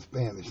H in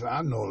Spanish.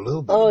 I know a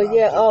little bit. Oh about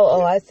yeah. this Oh,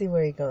 shit. I see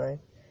where you're going.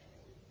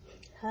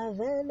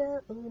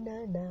 Havana,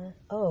 unana.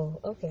 Oh,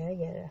 okay, I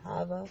get it.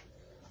 Hava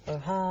or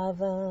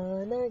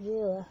Havana,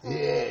 Gila.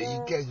 Yeah,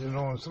 you catching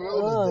on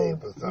slow today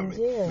for something.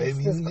 yeah, Maybe it's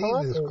you this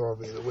need this coffee.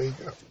 coffee to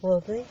wake up. Well,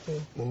 thank you.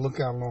 Well, look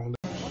how long.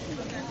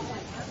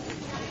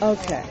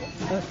 Okay.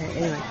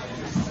 Anyway,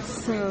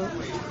 so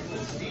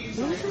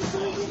what was I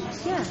saying?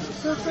 Yeah.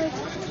 So it's like,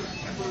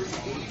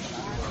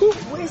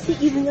 where's he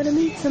even gonna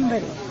meet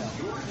somebody?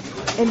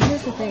 And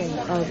here's the thing.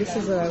 Oh, this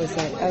is what I was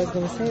saying. I was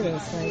gonna say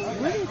this. Like,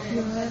 what if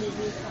you're a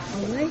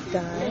white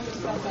guy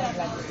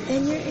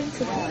and you're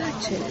into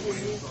black chicks,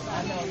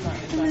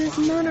 and there's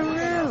none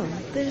around?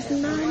 There's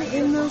none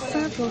in those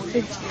circles.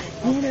 Maybe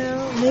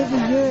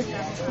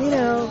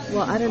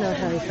well, I don't know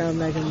how he found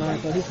Meghan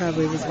Markle. He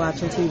probably was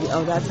watching TV.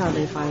 Oh, that's how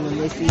they find them.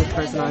 They see a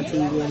person on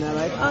TV and they're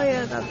like, oh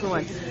yeah, that's the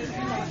one.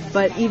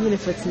 But even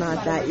if it's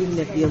not that, even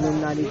if the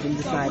Illuminati didn't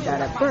decide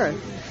that at birth,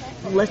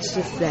 let's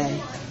just say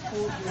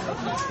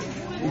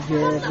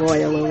you're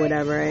royal or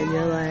whatever, and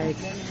you're like,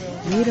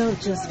 you don't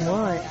just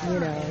want,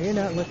 you're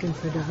not looking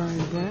for divine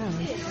ground.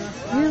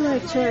 You're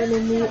like trying to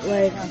meet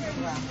like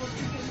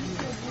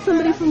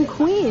somebody from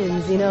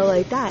Queens,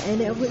 like that.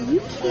 And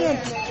you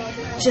can't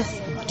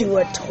just do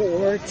a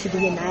tour to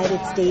the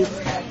United States,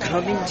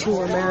 coming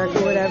to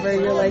America, whatever.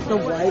 You're like the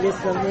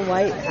whitest of the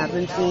white,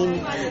 haven't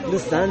seen the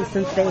sun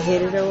since they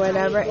hit it or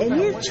whatever. And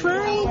you're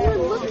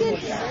looking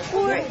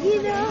for,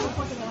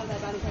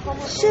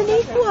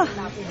 Shaniqua.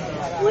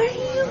 What are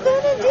you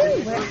gonna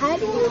do? How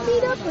do you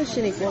meet up with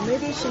Shaniqua?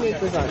 Maybe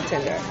Shaniqua's on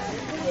Tinder,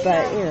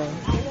 but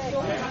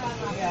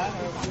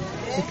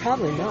she's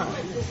probably not.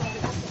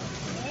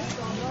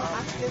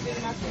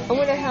 I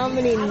wonder how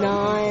many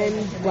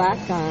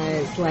non-black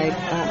guys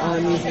are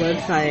on these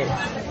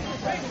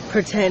websites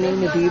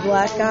pretending to be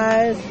black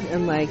guys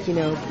and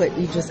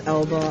you just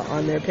elbow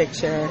on their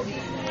picture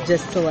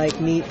just to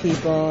meet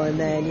people and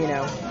then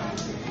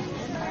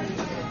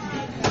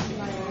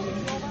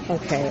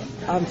Okay,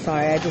 I'm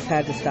sorry, I just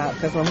had to stop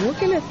because I'm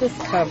looking at this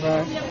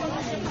cover.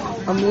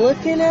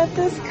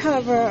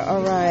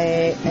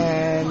 Alright,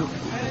 and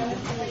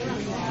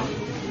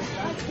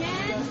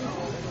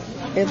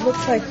it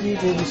looks like you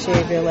didn't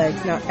shave your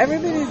legs. Now,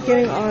 everybody's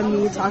getting on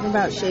me talking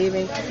about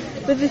shaving,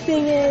 but the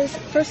thing is,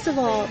 first of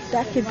all,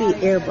 that could be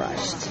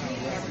airbrushed.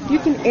 You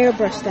can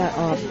airbrush that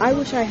off. I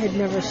wish I had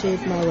never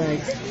shaved my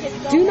legs.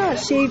 Do not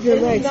shave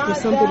your legs for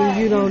somebody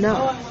you don't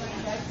know.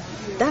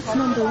 That's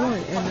number one.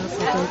 And also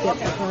don't get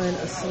behind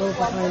a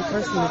slow-behind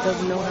person who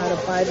doesn't know how to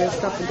buy their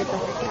stuff and get the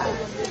heck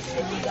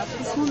out.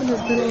 This woman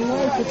has been in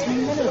line for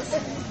 10 minutes.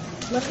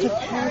 Left her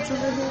pads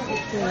over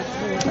there.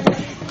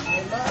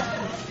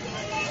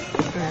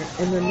 Alright,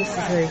 and then this is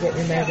where you get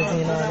your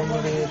magazine on and you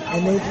read.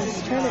 And they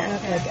just trying to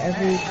act like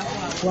every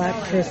black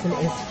person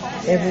is,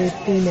 every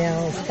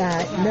female is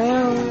fat.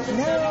 No.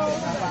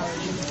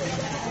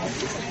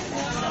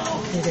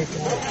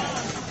 Ridiculous.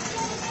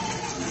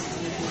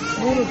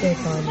 Where did they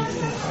find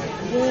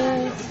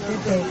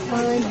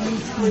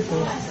these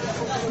people?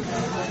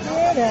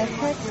 Where the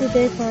heck did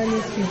they find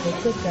these people?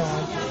 Good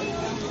God.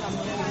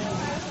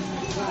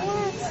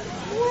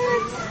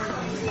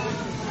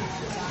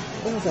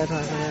 What was I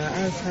talking about?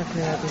 I was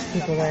talking about these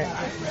people that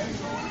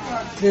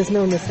there's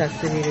no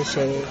necessity to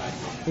shave,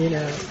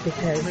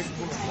 because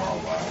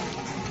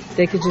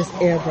they could just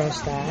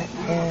airbrush that.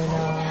 And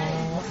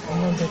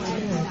number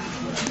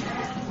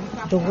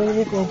two, the way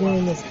that they're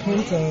doing this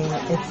printing,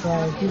 it's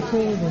like you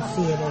can't even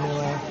see it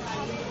anywhere.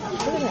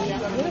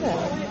 Look at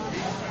that.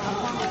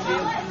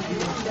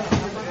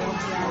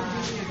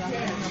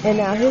 And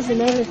now here's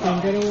another thing.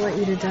 They don't want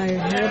you to dye your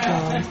hair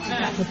blonde,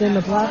 but then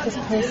the blackest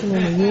person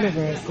in the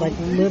universe,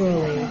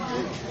 literally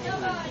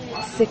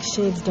 6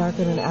 shades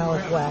darker than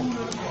Alec Black,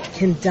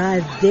 can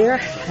dye their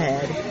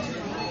head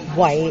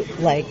white,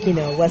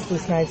 Wesley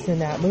Snipes in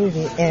that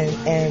movie, and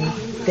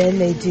then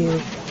they do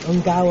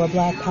Ungawa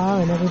Black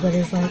Power, and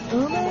everybody's like,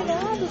 oh my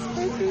God, this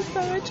person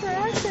so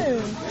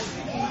attractive?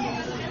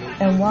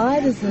 And why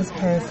does this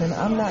person,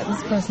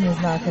 this person is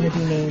not going to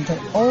be named, but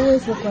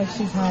always look like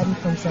she's hiding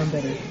from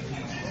somebody?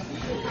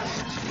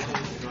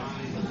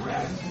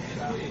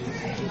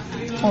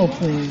 Oh,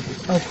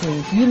 please. Oh,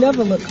 please. You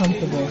never look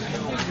comfortable.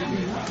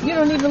 You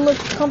don't even look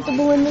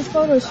comfortable in this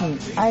photo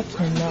shoot. I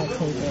cannot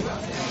take it.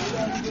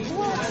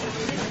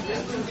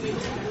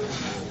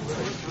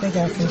 They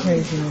got some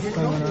craziness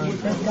going on.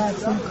 They've got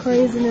some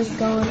craziness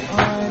going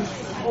on.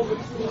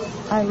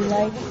 I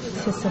like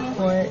to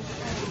support,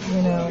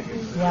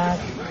 black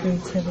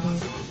creativity.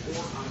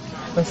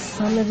 But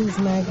some of these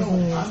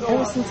magazines,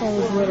 ever since I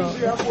was little,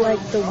 it's like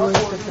the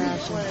worst of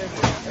fashion.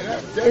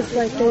 It's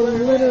like they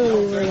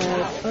literally were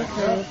like,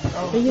 okay,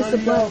 they used a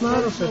black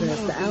model for this.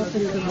 The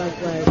outfit could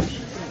look like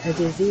a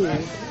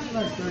disease.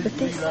 But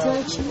they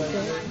still cheat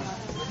it.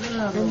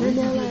 And then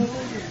they're like,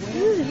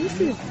 dude, this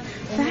is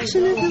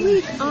fashion of the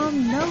week.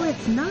 No,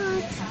 it's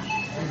not.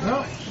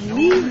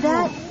 Leave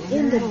that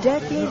in the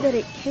decade that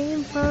it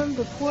came from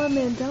before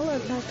Mandela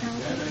effect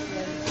happened.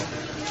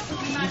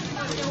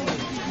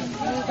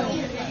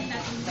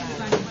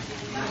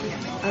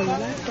 I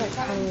like that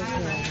color here.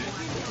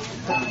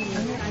 But I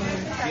don't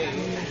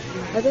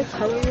mind. Are there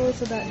color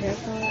rules about hair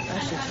color? I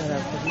should shut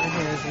up because my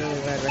hair is really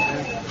red right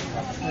now.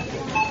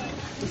 Okay.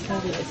 This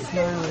lady is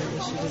smiling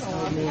and she just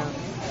held me up.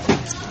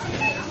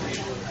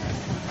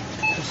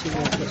 And she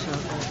won't get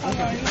shot.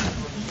 Okay.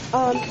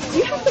 Do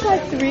you have to buy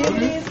 3 of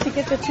these to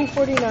get the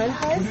 $2.49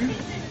 price?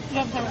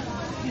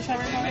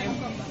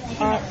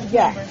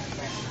 Yeah.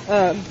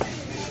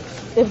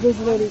 If this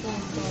lady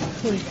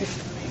can,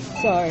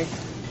 sorry.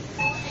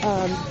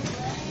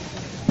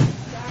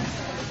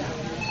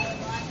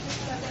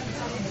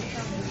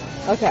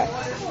 Okay.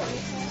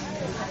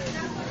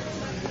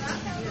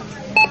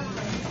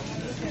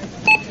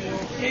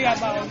 You got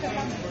to buy all 3.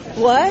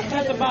 What? You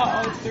have to buy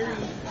all 3.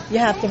 You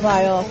have to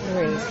buy all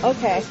 3.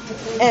 Okay.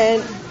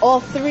 And all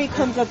 3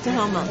 comes up to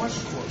how much?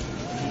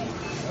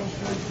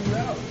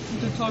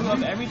 The total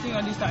of everything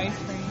or just the ice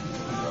cream?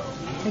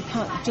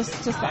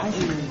 Just the ice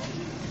cream.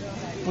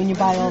 When you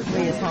buy all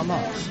 3 is how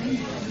much?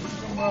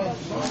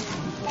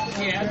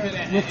 Yeah, after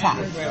that. With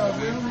tax.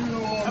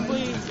 I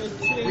believe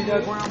We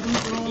got ground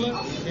beef and all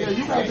that? Yeah,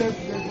 you got that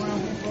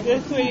ground beef.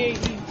 it's 28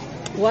 each.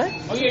 What?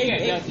 Oh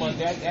yeah, but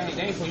that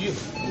ain't for you.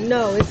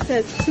 No, it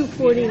says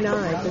 $2.49,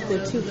 but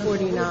they're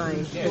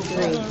 $2.49 for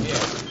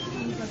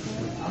 3.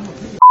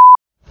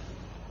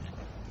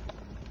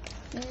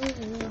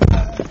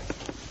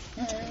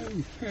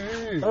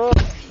 Hey, Oh,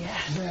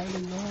 yeah. Daddy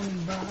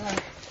going by.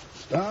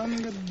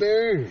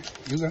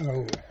 Thunderbird. You got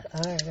over.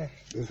 All right.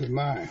 This is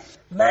mine.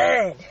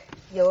 Mine.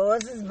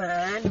 Yours is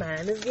mine.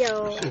 Mine is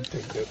yours. Should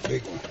take that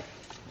big one.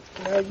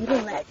 No, you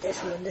don't like this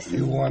one. This You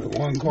is wanted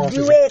one coffee.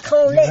 Duet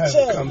con You had to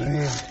leche. come here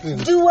and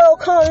finish. Duo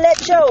con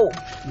leche.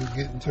 You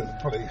getting to the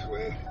place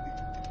where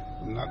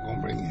I'm not going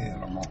to bring you here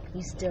no more.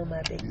 You still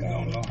my big You daddy.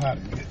 don't know how to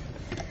get.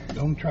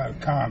 Don't try to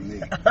calm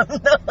me. I'm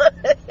not.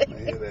 I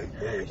hear that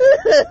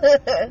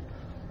bullshit.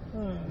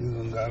 You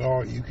done got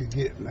all you could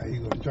get. Now you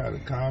going to try to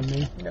calm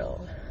me? No.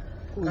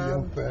 Who's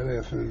your fat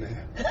ass in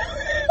there?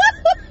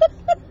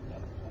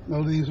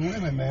 No, these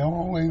women, they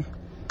always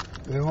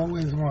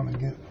want to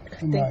get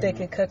somebody. Think they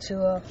can cut you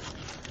off?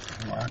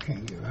 Well, I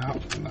can't get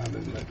out, and I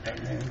didn't let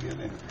that man get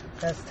in.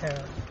 That's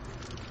terrible.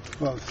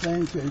 Well,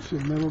 saying they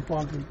should never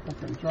park his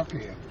fucking truck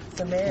here.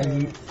 It's a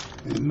man.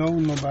 And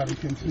nobody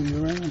can see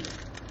you around.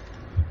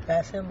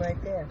 That's him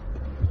right there.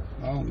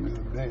 I don't give a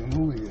damn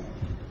who he is.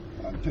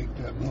 I'll take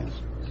that little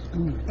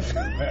scooter and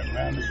back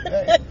around his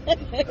back.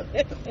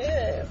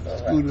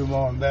 Scoot him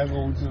on back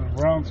over to the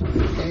Bronx where he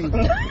came.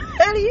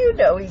 How do you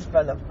know he's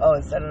from the... Oh,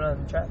 it's set it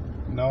on the truck.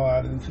 No,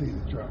 I didn't see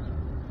the truck.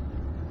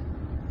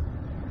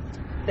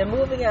 They're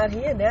moving out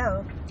here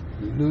now.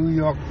 The New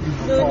York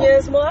people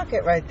Nunez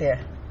Market right there.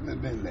 they've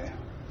been there.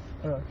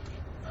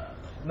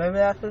 Maybe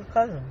that's his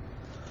cousin.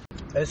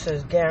 It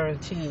says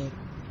guaranteed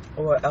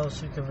or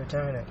else you can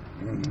return it.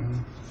 Mm-hmm.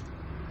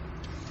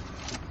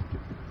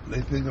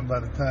 They figure by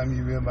the time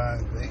you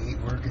realize they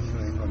ain't working, you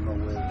ain't gonna know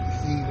where the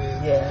receipt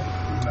is.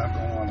 Yeah. You're not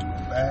gonna want to go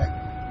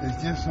back.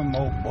 It's just some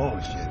old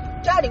bullshit.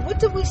 Johnny, what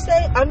did we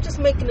say? I'm just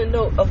making a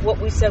note of what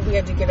we said we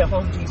had to get at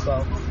Home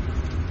Depot.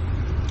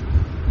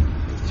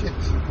 The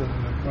chicks you put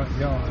in the front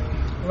yard.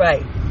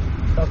 Right.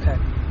 Okay.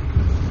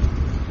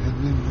 If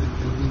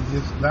we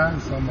just buy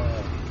some,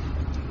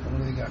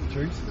 they got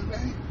church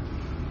today?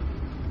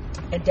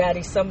 And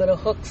Daddy, some of the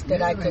hooks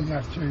that I they could...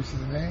 got church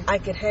today. I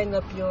could hang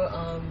up your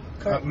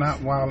curtains.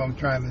 Not while I'm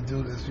trying to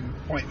do this. You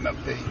pointing up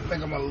there. You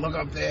think I'm gonna look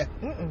up there?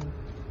 Mm-mm.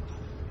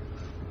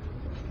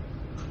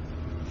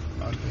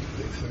 I think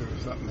they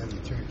serve something in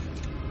the church.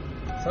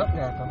 Something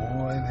happened.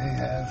 Boy, they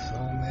had so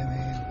many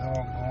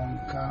doggone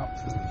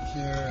cops and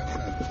sheriffs.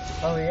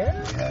 And Oh, yeah?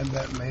 they had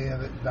that mayor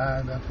that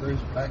died, that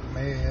first black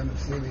mayor in the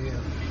city,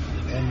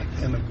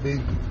 and in a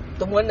big,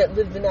 The one that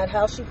lived in that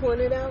house you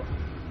pointed out?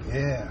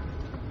 yeah.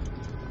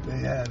 They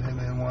had him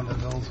in one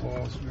of those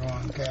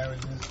horse-drawn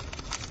carriages.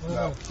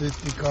 About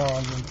 50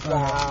 cars in front of him.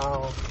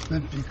 Wow.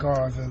 50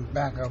 cars in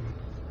back of him.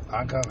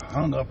 I got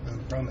hung up in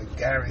front of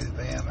Gary's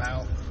damn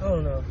house. Oh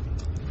no.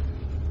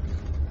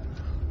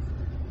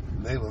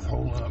 They was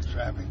holding up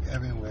traffic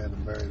everywhere to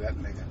bury that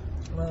nigga.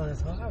 Oh,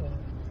 that's horrible.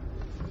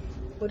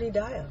 What did he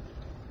die of?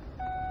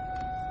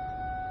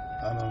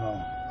 I don't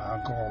know. I'll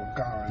call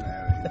the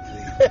coroner and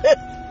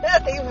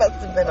see. He must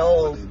have been What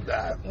old. he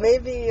died from.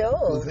 Maybe He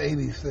old. was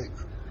 86.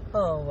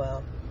 Oh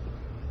well.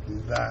 He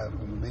died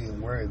from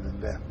being worried to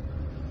death.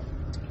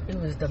 He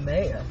was the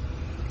mayor.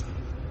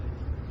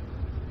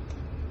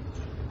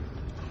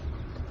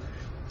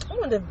 I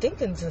wonder if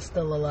Dinkins is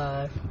still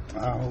alive.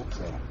 I hope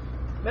so.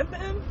 Remember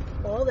him?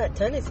 All that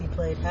tennis he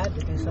played had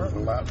to do He was a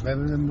something. lot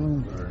better than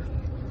Bloomberg.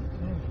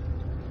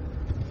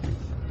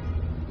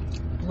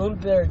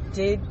 Bloomberg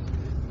did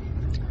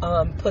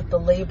put the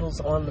labels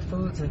on the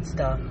foods and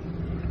stuff.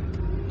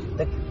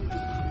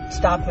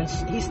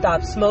 He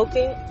stopped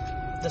smoking,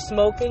 the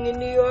smoking in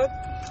New York,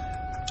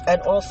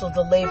 and also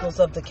the labels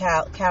of the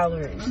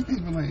calories. These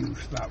people ain't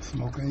stopped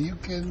smoking. Are you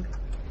kidding?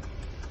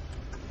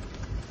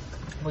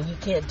 Well, you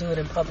can't do it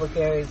in public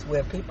areas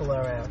where people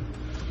are around.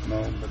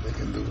 No, but they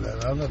can do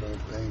that other little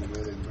thing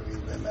where they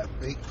believe in that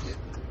fake shit.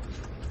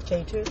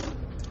 K2?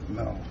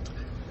 No.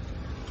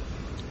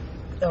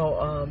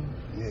 Oh,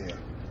 Yeah.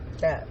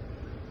 that.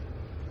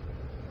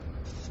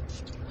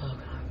 Oh,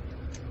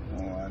 God.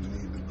 Oh, I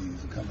need the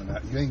bees coming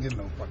out. You ain't getting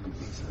no fucking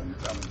pieces. I'm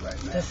telling you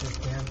right now. This is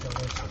damn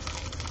delicious.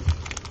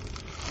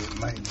 It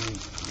might be.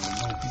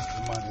 There's no piece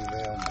of money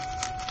there.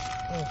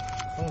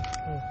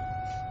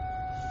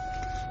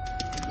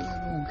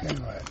 It's okay,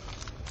 right?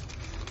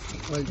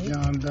 It's like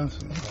John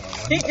Dunson's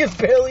car, He right? can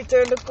barely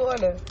turn the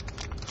corner.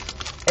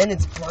 And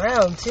it's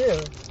brown, too.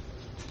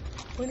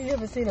 When have you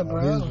ever seen a Oh,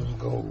 his was brown?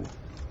 gold.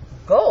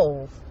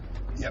 Gold.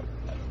 Yep.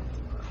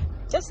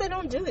 Guess they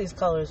don't do these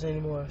colors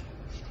anymore.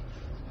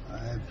 I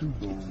had 2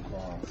 gold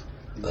cars.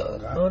 You know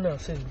that? Oh, no,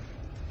 see.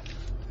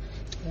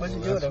 What'd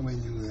you do with That's them?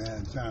 when you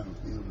had China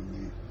field with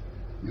me.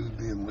 You was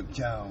dealing with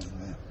Charles,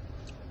 man.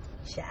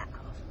 Child.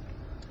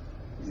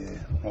 Yeah.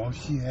 All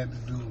she had to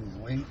do was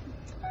wait.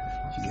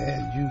 She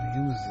had you.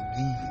 You was the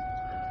deed.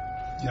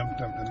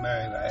 Jumped up and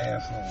married an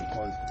asshole, of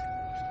course.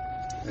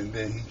 And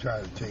then he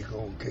tried to take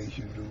over in case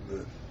you do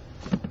good.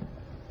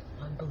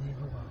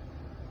 Unbelievable.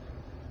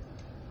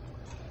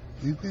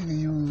 You figured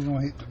you was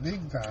gonna hit the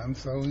big time,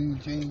 so you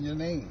changed your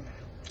name.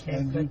 Can't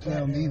And you put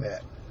tell that me in.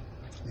 that.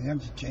 You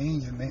have to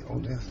change your name. Oh,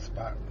 there's a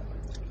spot.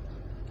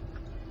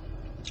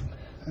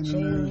 And the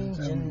nerve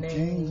to tell me,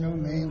 change your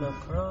name.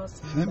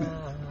 across Send my it.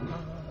 heart.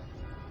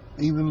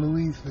 Even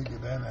Louise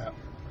figured that out.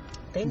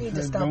 They He need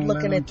to said, stop "Don't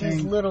looking let at them these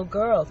change." little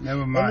girls.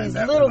 Never And mind these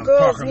that. little when I'm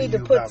girls talking need to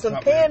you put about some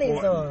something panties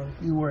important.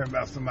 on. You worry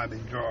about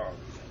somebody's drawers.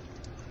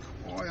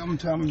 Boy, I'm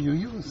telling you,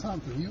 you was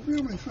something. You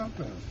really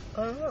something.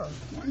 Uh-huh.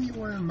 Why are you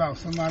worrying about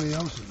somebody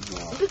else's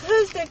drawers?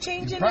 Because they're You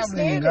changing the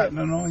probably ain't got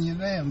standard. none on your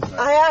damn self.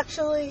 I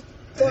actually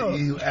don't.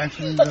 You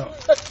actually don't.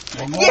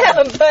 Well, go Yeah,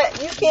 on.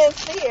 but you can't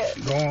see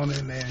it. Go on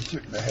in there and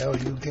shoot the hell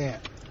you can.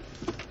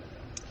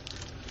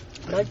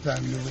 Every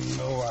time you lean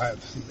over, I have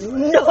to see you.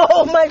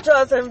 No, my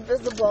drawers are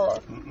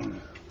invisible. Mm-mm.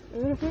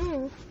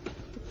 Mm-hmm.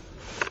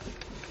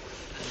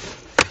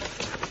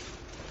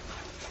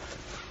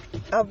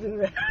 I'll be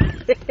ready.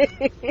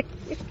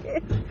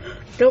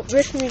 Don't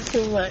miss me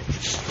too much.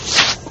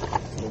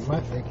 It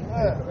might make you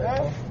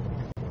better.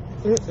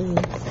 Mm-mm.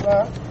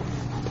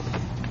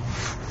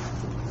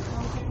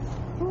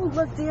 Ooh,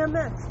 look,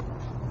 DMX.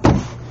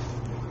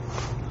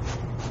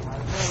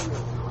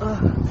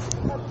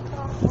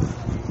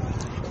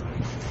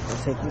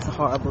 I'll take these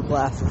horrible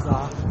glasses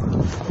off.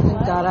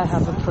 Thank God I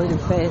have a pretty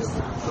face.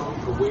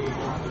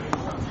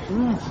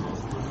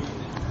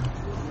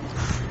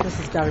 This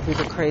has got to be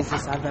the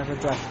craziest I've ever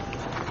done.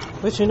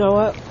 But you know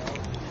what?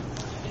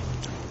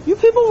 You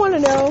people want to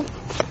know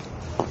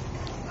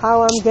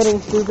how I'm getting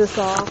through this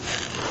all,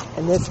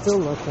 and they're still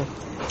looking.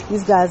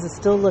 These guys are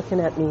still looking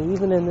at me,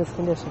 even in this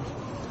condition.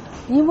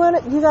 You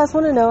guys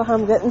want to know how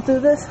I'm getting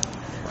through this?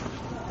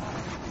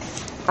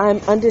 I'm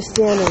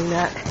understanding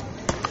that,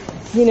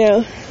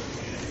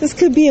 this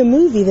could be a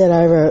movie that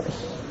I wrote.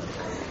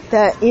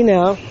 That,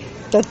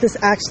 that this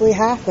actually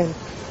happened.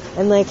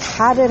 And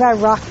how did I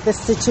rock this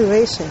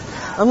situation?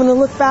 I'm going to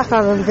look back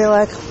on it and be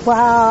like,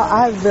 wow,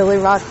 I really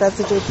rocked that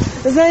situation.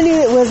 Because I knew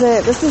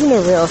this isn't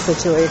a real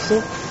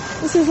situation.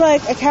 This is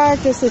like a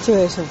character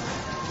situation.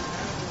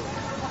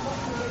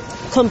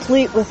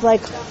 Complete with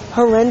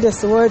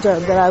horrendous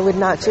wardrobe that I would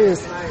not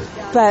choose.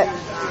 But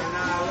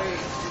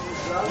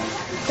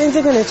things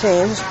are going to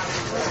change.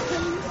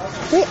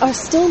 They are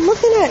still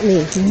looking at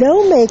me.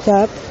 No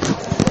makeup,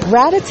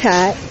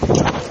 rat-a-tat,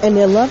 and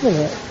they're loving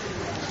it.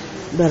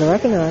 Better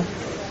recognize.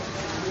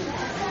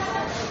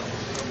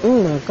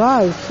 Oh my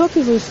God, these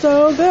cookies are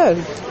so good.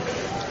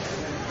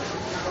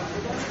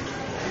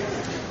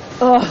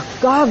 Oh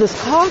God,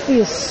 this coffee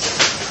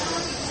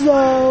is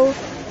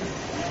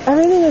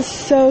everything is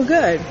so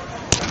good.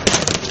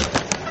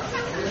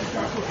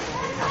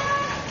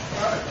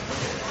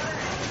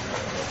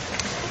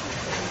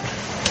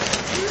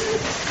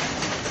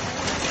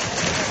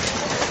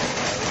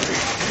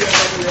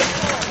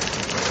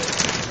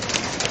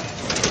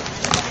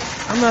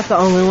 not the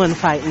only one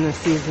fighting this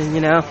season,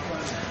 you know.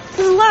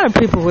 There's a lot of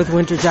people with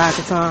winter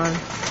jackets on.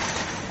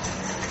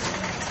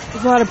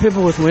 There's a lot of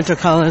people with winter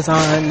colors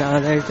on.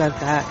 They've got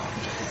that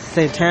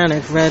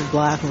satanic red,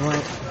 black, and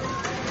white.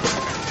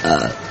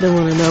 They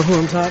want to know who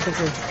I'm talking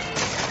to.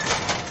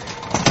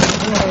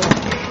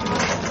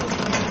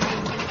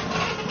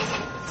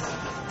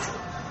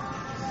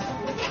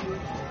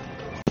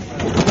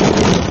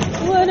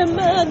 What am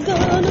I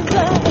gonna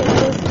buy in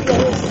this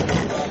place?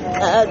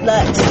 I'd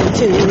like some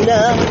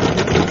tuna.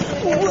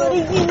 What do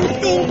you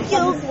think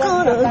you're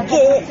gonna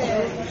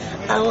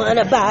get? I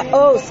wanna buy,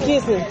 oh,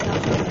 excuse me. I'm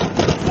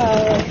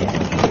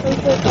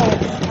so sorry.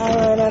 I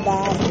wanna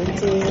buy some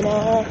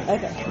tuna.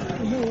 Okay.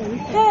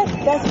 Hey,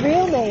 that's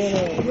real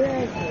mayonnaise.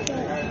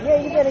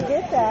 Yeah, you better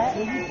get that.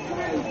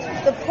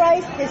 The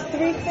price is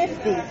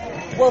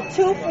 $3.50. Well,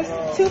 two for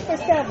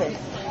 $7.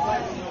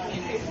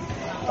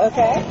 Okay. All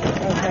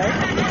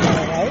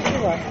right.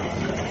 You're welcome.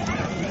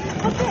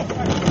 Okay.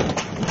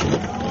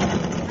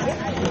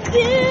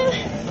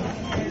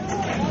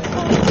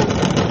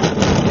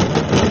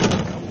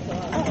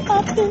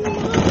 Up in my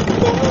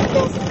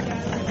business.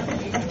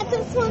 I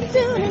just want you to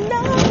know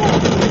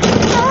that.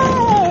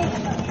 Oh,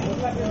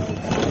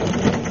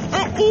 I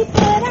eat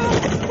what I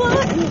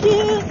want and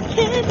you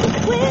can't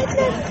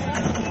witness.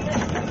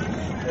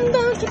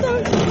 Don't you know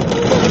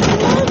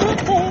my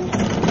pain?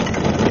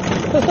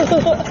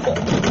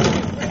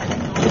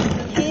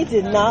 He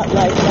did not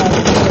like that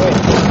story.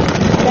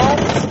 That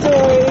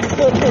story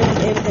put him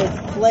in his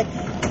place.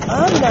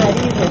 I'm not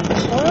even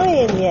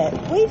trying yet.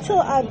 Wait till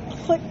I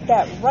put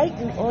that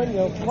writing on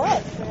your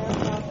butt.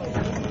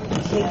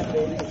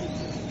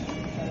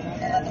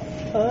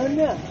 Oh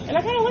no. And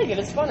I kind of like it.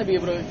 It's fun to be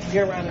able to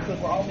get around and cook.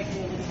 We're all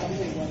making it fun.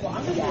 Well,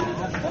 I'm gonna do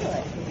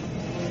it.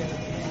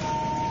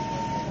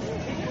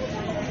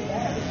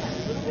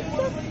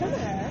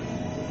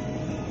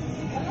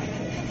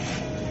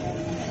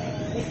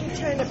 You're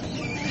trying to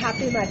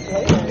copy my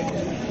flavor.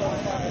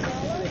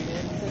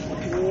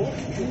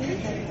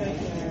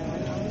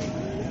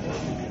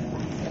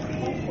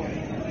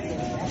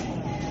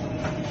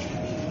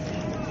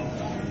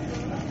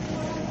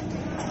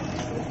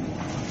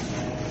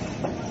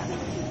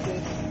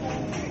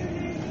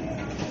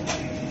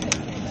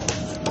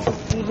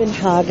 Even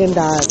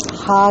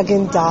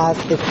Haagen-Dazs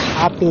is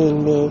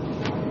copying me.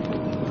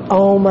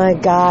 Oh my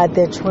God,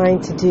 they're trying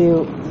to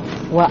do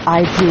what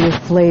I do with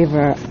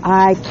flavor.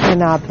 I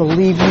cannot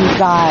believe you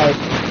guys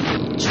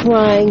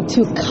trying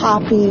to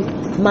copy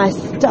my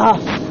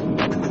stuff.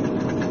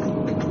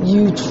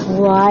 You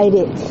tried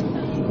it.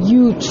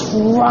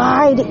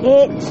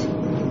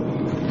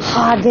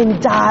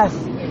 Haagen-Dazs,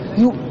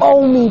 you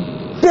owe me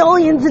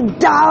billions of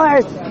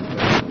dollars.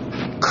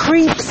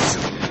 Creeps.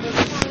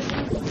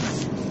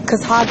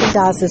 Because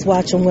Haagen-Dazs is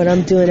watching what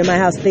I'm doing in my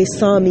house. They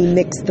saw me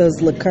mix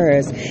those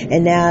liqueurs,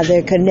 and now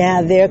they're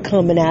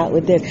coming out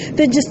with it.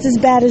 They're just as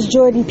bad as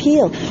Jordan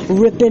Peele,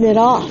 ripping it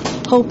off.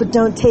 Hope it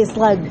don't taste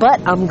like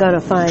butt. I'm gonna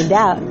find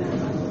out.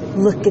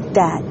 Look at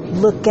that.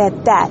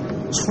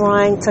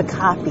 Trying to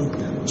copy.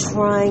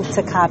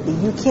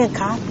 You can't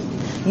copy.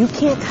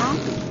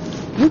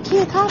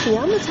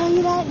 I'm gonna tell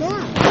you that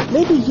now.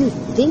 Maybe you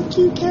think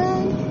you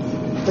can,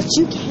 but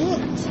you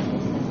can't.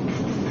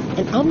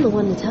 And I'm the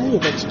one to tell you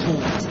that you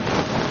can't.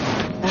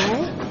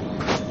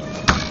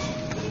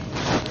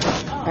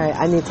 Alright,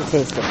 I need to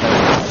taste it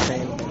first.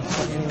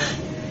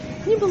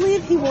 Can you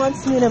believe he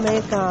wants me to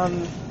make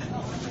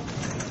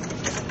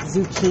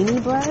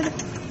zucchini bread?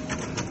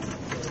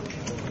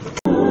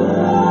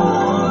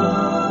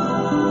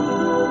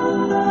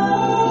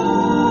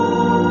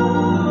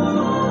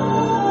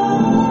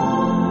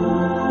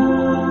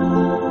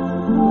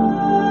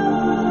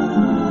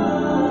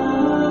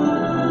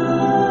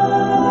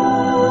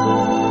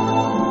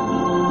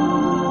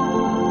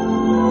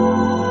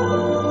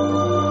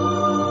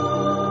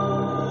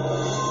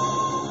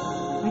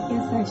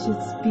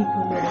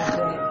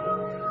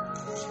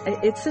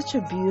 It's such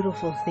a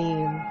beautiful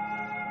theme,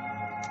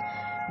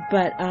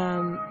 but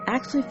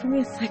actually for me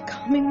it's like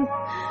coming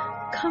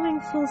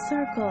full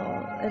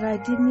circle, and I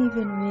didn't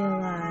even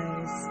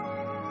realize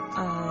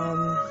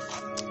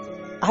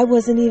I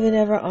wasn't even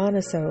ever on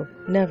a soap,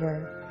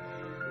 never.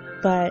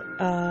 But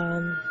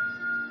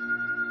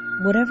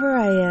whatever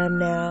I am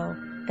now,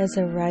 as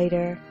a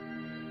writer,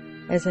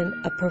 as a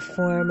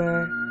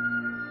performer,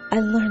 I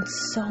learned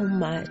so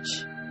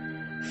much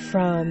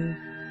from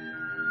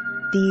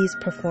these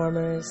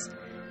performers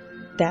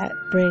that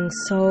bring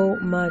so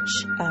much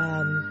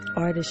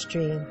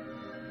artistry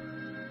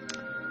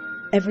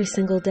every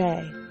single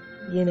day,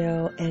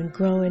 and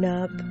growing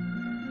up,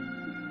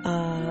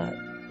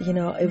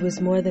 it was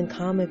more than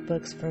comic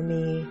books for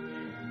me.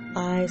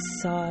 I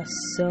saw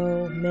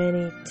so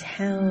many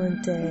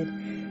talented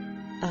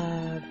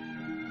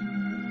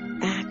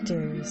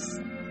actors,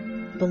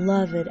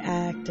 beloved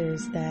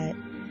actors that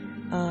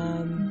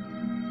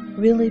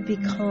really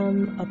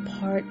become a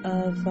part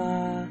of,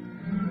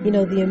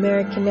 the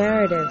American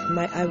narrative.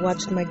 I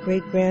watched my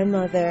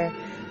great-grandmother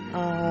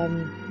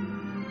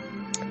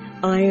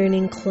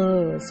ironing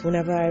clothes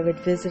whenever I would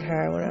visit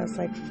her when I was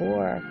like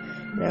 4.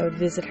 And I would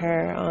visit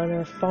her on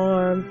her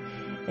farm,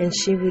 and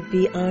she would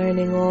be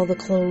ironing all the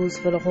clothes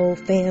for the whole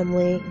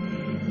family.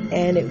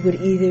 And it would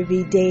either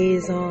be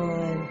Days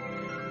On,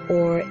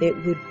 or it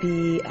would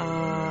be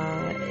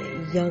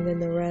Young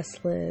and the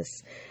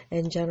Restless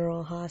and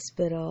General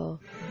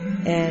Hospital.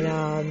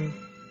 And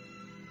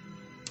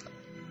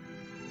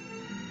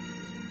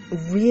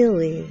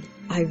really,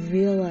 I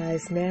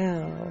realize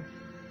now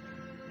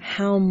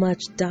how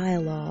much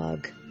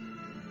dialogue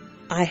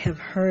I have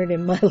heard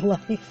in my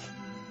life.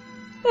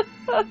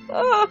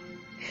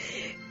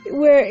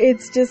 Where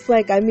it's just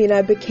like, I mean,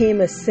 I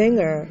became a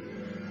singer,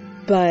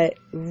 but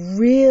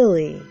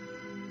really,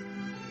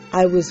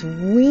 I was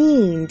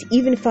weaned.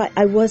 Even if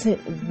I wasn't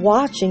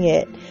watching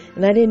it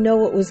and I didn't know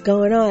what was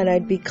going on,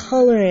 I'd be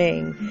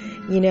coloring,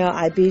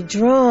 I'd be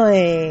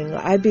drawing,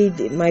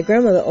 my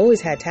grandmother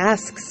always had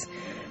tasks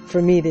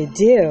for me to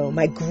do.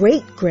 My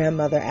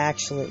great-grandmother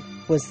actually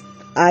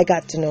I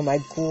got to know my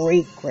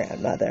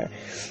great-grandmother.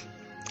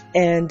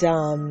 And,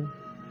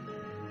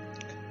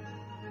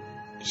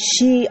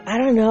 I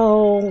don't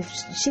know,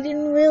 she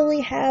didn't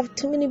really have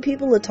too many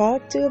people to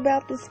talk to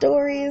about the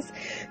stories.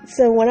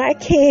 So when I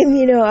came,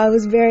 I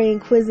was very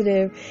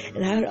inquisitive,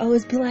 and I would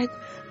always be like,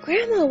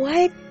 Grandma,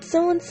 why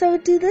so-and-so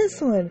do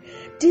this one?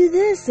 Do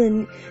this.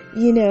 And,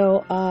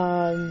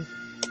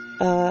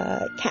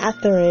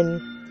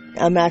 Catherine,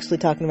 I'm actually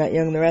talking about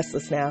Young and the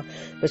Restless now,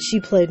 but she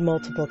played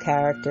multiple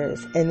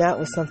characters, and that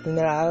was something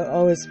that I would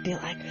always be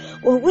like,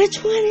 well,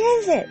 which one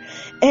is it?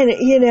 And,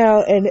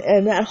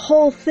 and that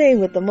whole thing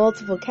with the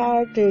multiple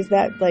characters,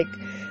 that,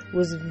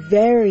 was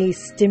very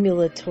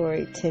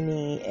stimulatory to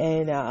me.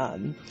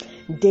 And,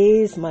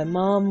 Days, my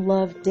mom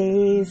loved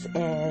Days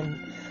and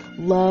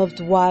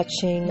loved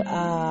watching,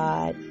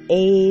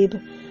 Abe.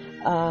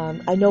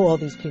 I know all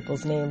these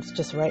people's names.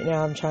 Just right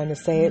now I'm trying to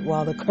say it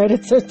while the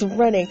credits are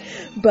running.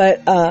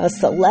 But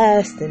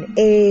Celeste and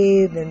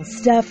Abe and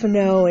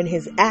Stefano and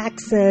his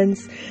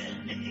accents,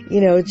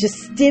 just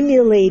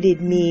stimulated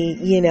me,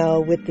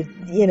 with the,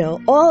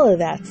 all of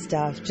that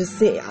stuff. Just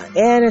see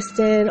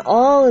Aniston,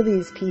 all of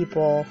these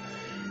people,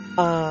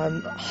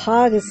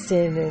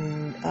 Hoggeston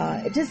and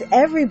just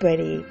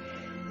everybody.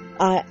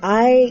 I'm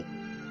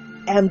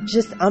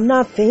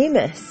not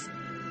famous,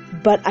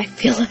 but I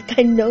feel like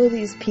I know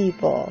these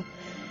people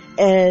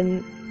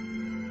and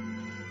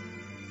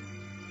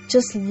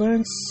just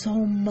learned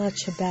so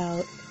much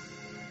about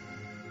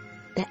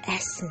the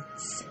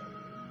essence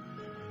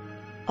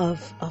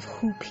of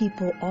who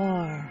people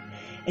are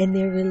and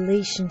their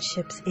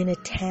relationships in a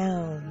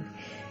town,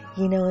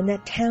 and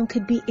that town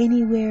could be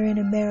anywhere in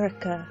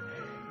America.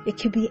 It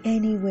could be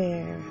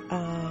anywhere.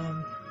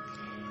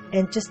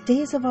 And just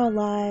Days of Our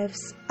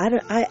Lives,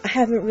 I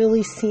haven't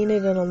really seen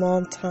it in a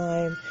long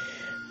time.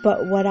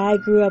 But what I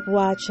grew up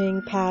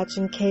watching, Patch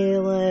and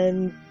Kayla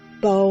and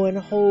Bo and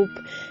Hope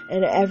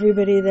and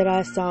everybody that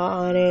I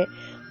saw on it,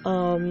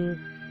 I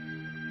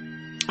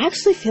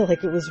actually feel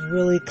like it was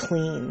really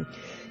clean.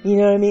 You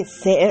know what I mean?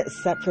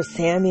 Except for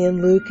Sammy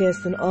and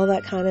Lucas and all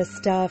that kind of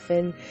stuff.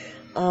 And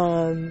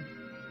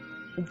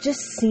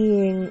just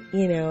seeing,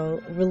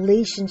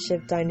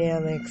 relationship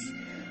dynamics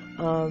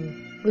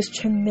was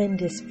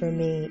tremendous for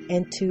me.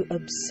 And to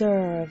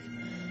observe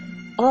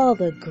all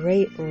the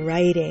great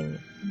writing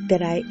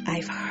that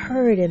I've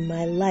heard in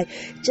my life,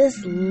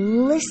 just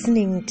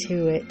listening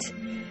to it,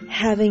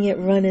 having it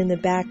run in the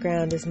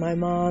background as my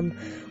mom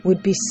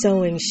would be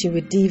sewing. She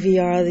would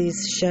DVR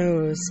these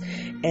shows,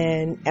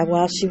 and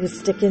while she was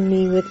sticking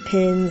me with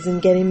pins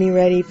and getting me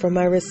ready for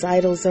my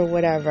recitals or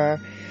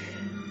whatever,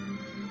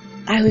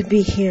 I would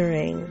be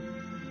hearing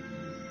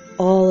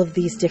all of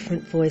these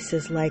different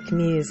voices like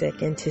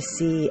music. And to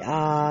see,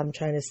 I'm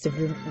trying to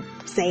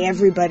say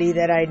everybody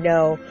that I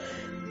know,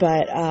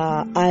 but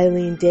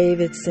Eileen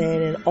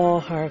Davidson and all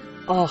her,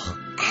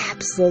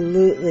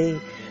 absolutely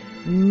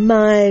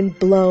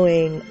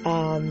mind-blowing,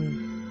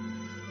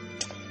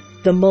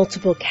 the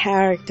multiple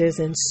characters,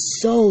 and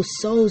so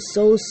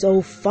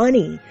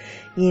funny.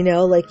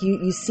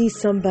 You see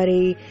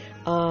somebody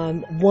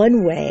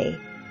one way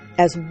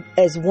as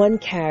one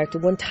character,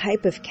 one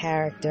type of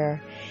character,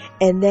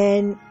 and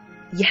then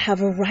you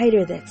have a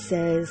writer that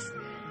says,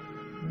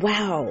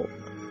 wow,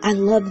 I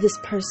love this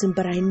person,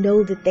 but I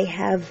know that they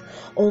have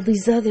all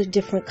these other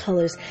different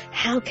colors.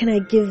 How can I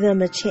give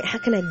them a chance? How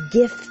can I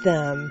gift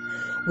them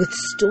with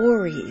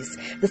stories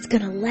that's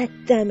going to let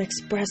them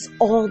express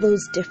all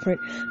those different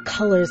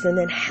colors? And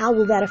then how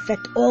will that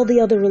affect all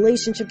the other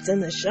relationships in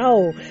the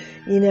show?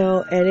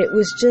 And it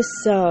was just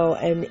so,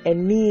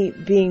 and me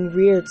being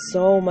reared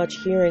so much,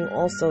 hearing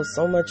also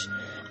so much.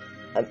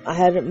 I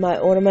had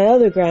one of my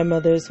other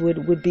grandmothers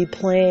would be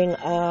playing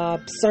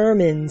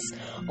sermons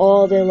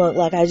all day long.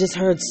 Like, I just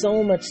heard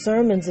so much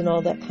sermons and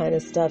all that kind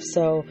of stuff.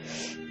 So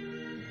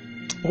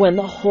when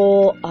the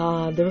whole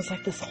there was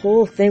like this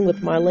whole thing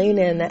with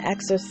Marlena and The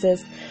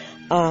Exorcist,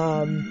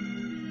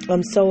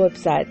 I'm so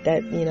upset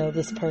that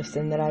this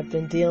person that I've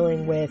been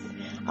dealing with,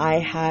 I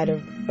had a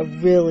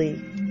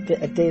really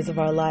Days of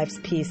Our Lives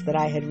piece that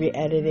I had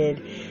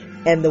re-edited,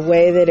 And the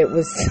way that it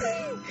was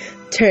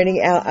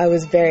turning out, I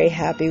was very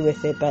happy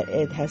with it, but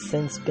it has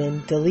since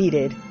been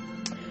deleted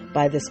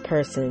by this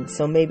person.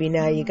 So maybe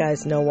now you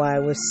guys know why I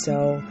was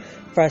so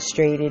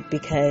frustrated,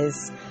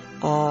 because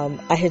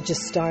I had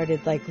just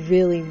started like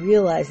really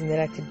realizing that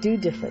I could do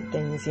different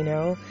things, you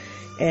know,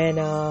 and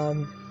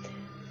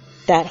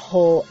that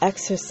whole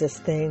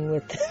exorcist thing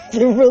with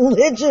the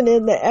religion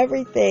and the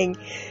everything,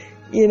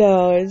 you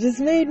know, it just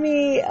made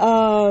me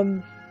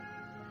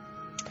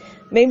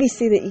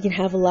see that you can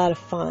have a lot of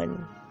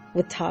fun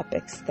with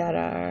topics that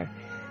are,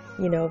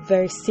 you know,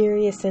 very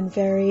serious and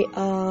very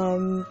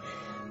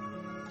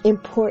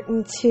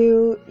important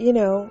to, you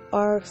know,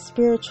 our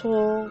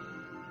spiritual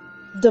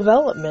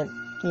development,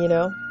 you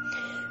know.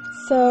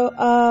 So,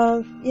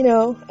 you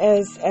know,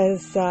 as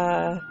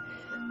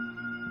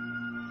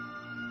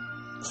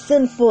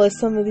sinful as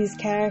some of these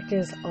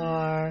characters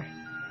are,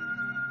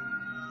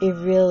 it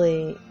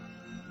really,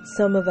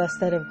 some of us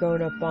that have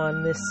grown up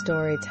on this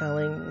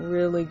storytelling,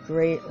 really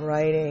great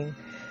writing,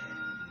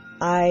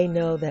 I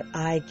know that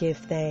I give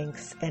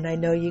thanks. And I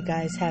know you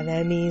guys have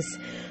Emmys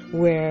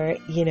where,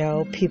 you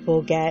know,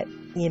 people get,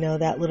 you know,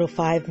 that little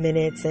 5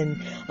 minutes,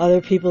 and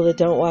other people that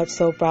don't watch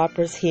soap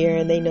operas here,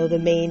 and they know the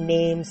main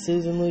names,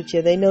 Susan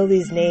Lucia, they know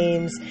these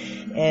names,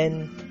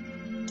 and,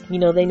 you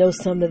know, they know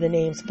some of the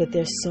names, but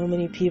there's so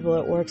many people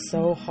that work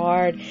so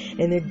hard,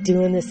 and they're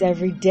doing this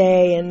every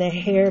day, and the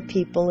hair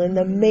people, and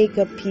the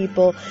makeup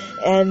people,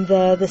 and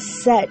the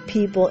set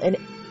people, and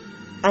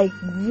I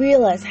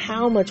realize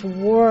how much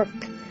work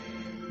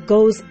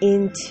goes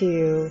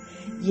into,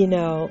 you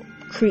know,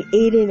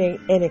 creating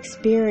an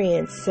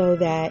experience so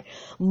that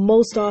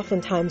most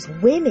oftentimes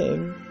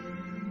women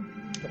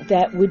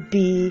that would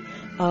be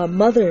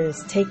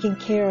mothers taking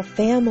care of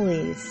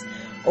families,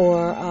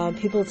 or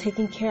people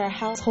taking care of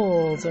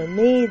households, or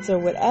maids, or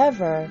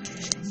whatever,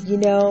 you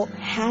know,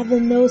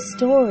 having those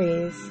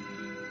stories,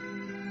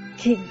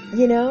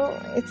 you know,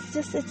 it's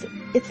just,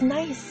 it's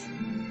nice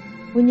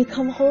when you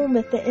come home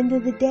at the end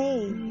of the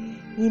day,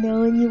 you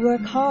know, and you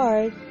work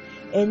hard,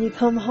 and you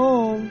come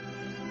home,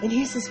 and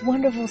here's this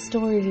wonderful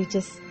story to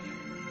just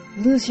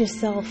lose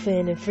yourself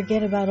in and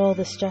forget about all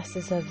the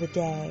stresses of the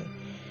day.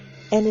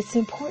 And it's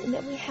important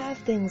that we have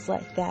things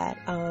like that.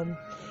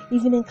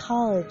 Even in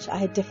college, I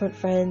had different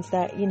friends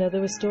that, you know,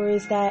 there were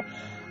stories that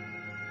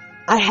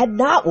I had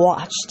not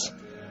watched,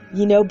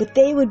 you know, but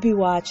they would be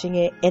watching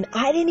it, and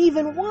I didn't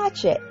even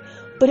watch it,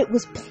 but it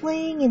was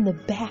playing in the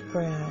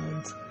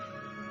background.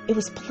 It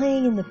was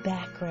playing in the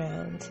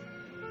background.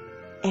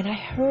 And I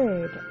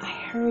heard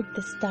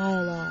this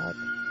dialogue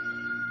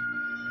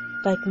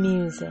like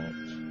music.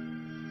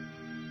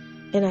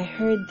 And I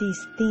heard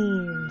these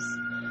themes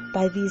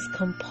by these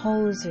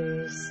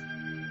composers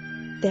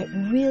that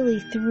really,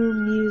 through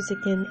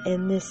music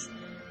and this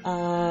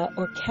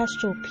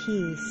orchestral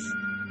piece,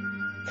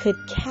 could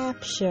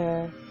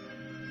capture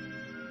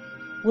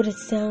what it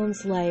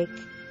sounds like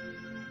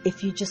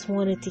if you just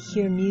wanted to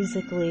hear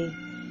musically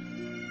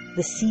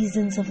the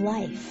seasons of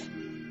life.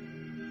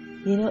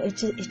 You know, it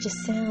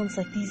just sounds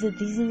like these are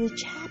the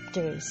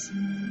chapters.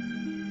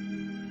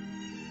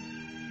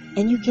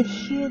 And you can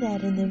hear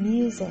that in the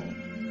music.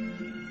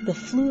 The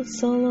flute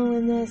solo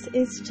in this,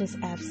 it's just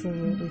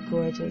absolutely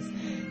gorgeous.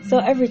 So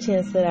every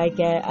chance that I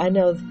get, I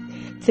know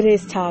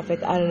today's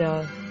topic, I don't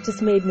know,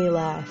 just made me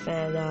laugh.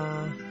 And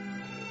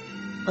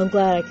I'm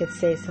glad I could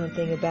say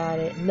something about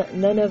it.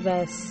 None of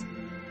us,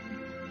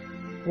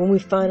 when we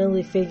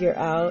finally figure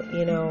out,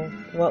 you know,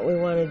 what we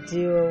want to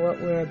do or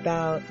what we're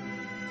about,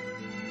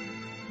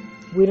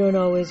 we don't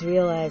always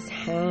realize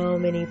how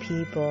many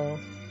people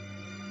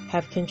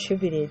have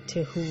contributed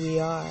to who we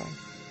are,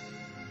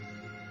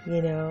 you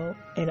know.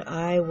 And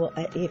I will,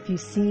 if you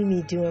see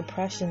me do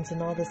impressions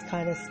and all this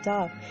kind of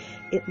stuff,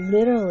 it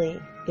literally,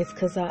 it's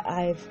because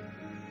I've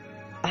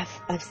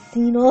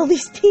seen all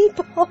these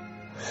people,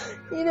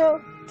 you know,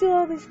 do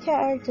all these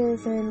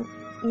characters. And,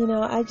 you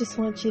know, I just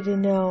want you to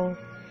know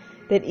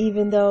that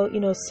even though, you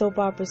know, soap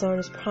operas aren't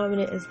as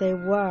prominent as they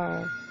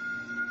were,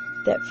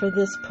 that for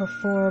this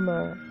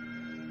performer,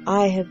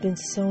 I have been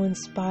so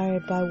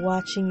inspired by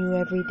watching you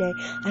every day.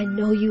 I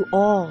know you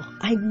all.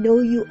 I know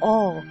you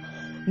all.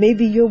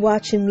 Maybe you're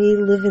watching me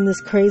live in this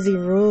crazy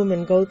room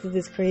and go through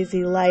this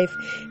crazy life,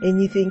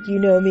 and you think you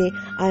know me.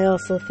 I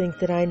also think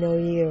that I know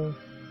you.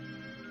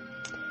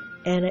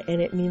 And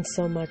it means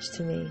so much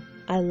to me.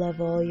 I love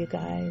all you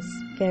guys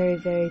very,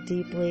 very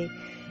deeply,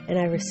 and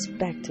I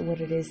respect what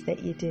it is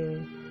that you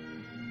do.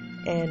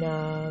 And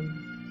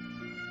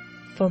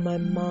for my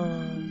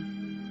mom,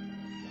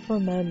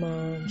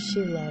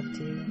 she loved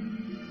you.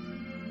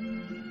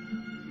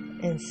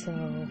 And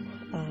so,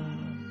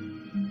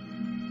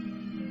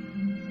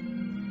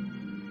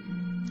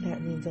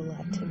 that means a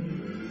lot to me.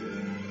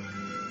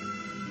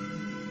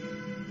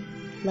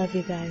 Love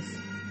you guys.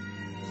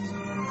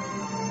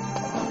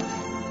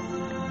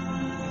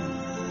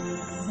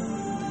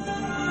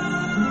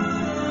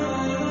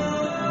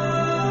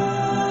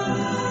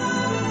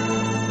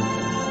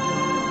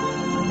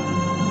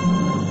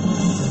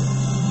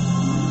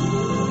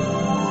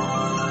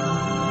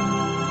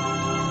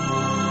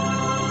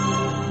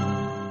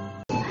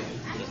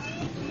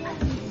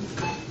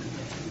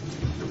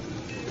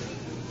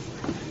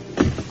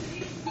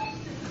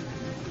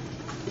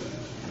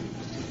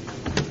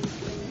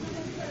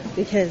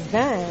 Because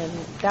then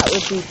that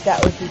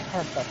would be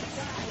perfect.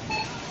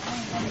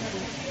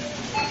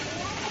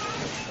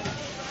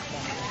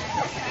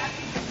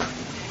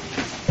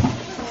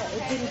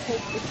 It didn't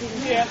take.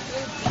 Yeah.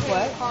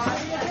 What?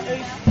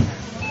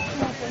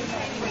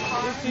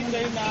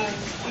 1839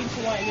 each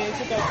one, and then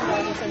took out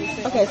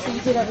 2076. Okay, so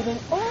you did everything.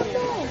 Oh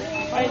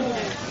I didn't do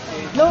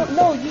this.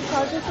 no, you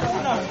charged it.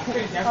 No.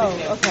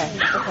 Oh, okay.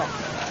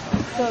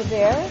 So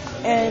there,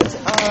 and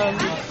I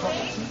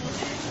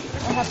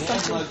have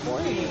something for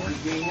you.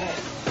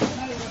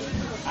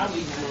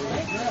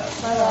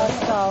 My last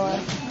dollar.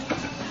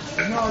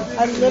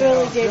 I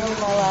literally gave you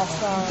my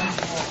last dollar.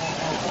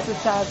 It's a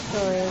sad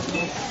story, isn't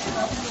it?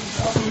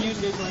 You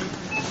used this one.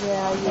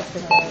 Yeah, I used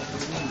it. Right.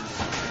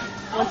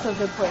 What's a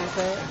good place,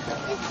 right?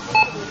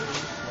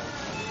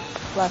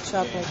 Black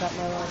shop, I got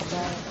my last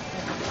dollar.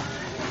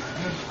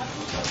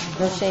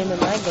 No shame in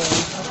my game.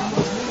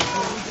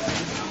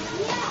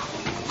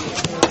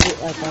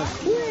 Like a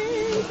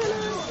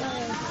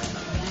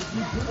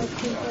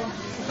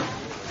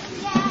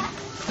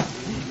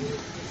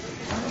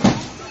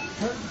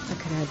I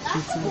could have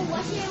pizza.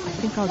 I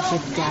think I'll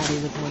gift Daddy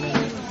with one of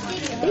them.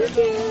 Thank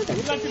you.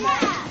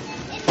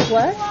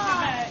 What?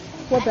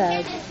 What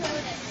bag?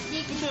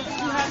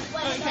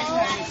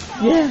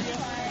 Yeah.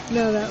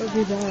 No, that would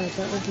be bad.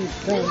 That would be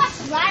bad.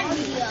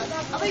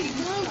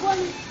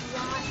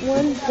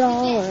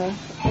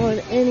 $1 on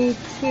any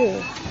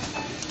two.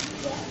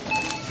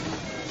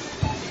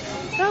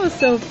 That was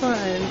so fun.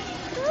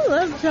 I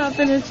love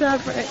shopping at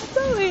ShopRite. It's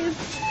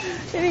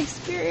always an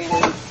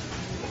experience.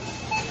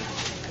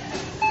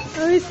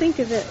 I always think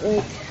of it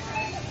like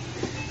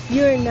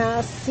you're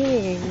now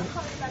seeing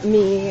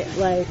me,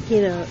 like,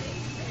 you know,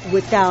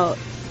 without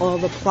all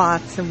the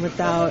plots and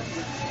without,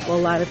 well,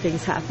 a lot of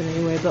things happen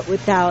anyway, but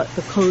without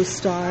the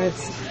co-stars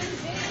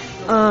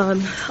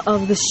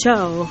of the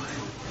show,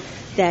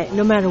 that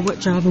no matter what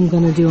job I'm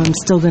going to do, I'm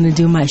still going to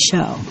do my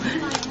show.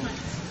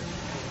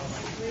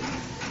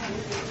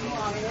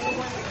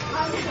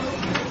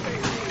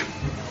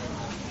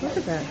 Look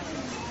at that.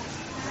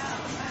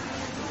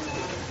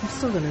 I'm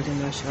still going to do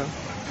my show.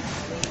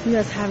 You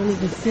guys haven't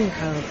even seen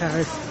Kyla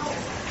Paris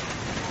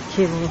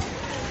cable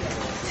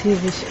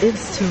TV show.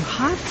 It's too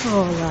hot for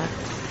all that.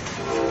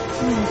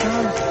 Oh my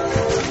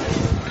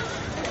God.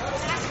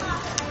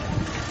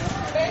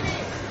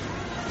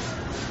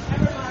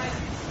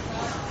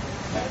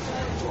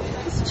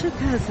 This chick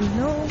has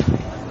no...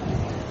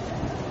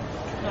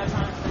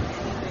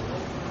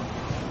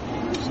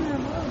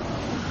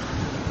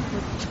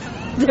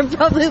 They're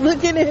probably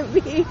looking at me.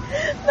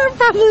 They're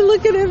probably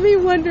looking at me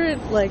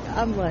wondering, like,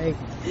 I'm like,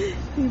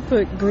 you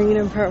put green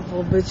and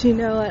purple, but you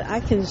know what?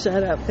 I can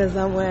shut up because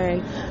I'm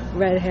wearing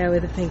red hair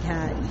with a pink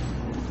hat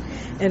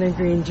and a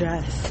green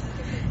dress.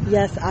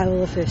 Yes, I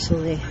will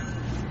officially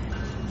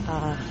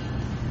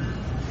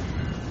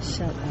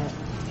shut up.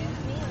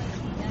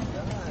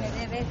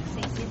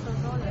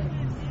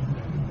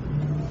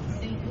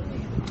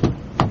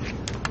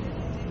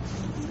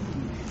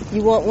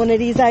 You want one of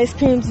these ice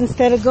creams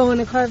instead of going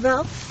to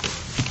Carvel?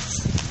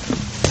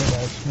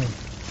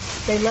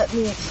 They let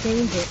me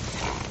exchange it.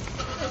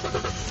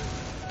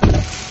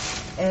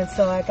 And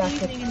so I got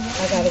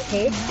a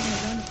cake.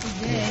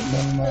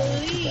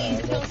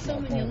 Please tell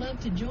someone you love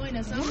to join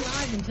us. I'm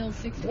live until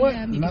 6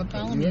 p.m. You can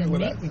follow me on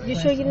Make You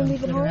sure you didn't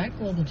leave it Twitter home? at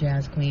Global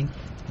Jazz Queen.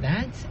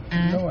 That's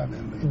at No, I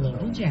didn't leave it Global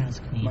home. Jazz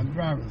Queen. My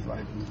driver's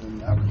license,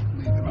 and I was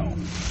leaving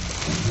home.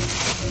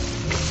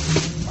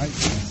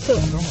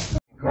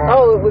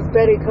 Oh, it was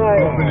Betty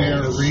Carter. Open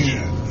air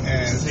arena,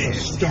 and the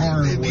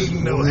star was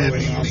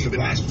rolling off the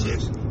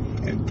boxes.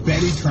 And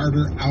Betty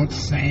Carter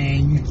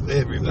outsang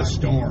the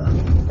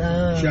storm.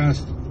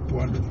 Just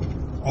wonderful.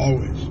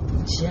 Always.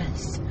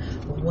 Just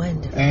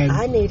wonderful. And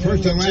I need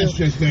first him and to last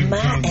do just then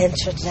my came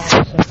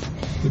introduction.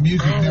 The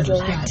music I would never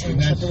like stops. to And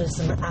that's introduce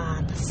an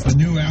artist. a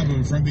new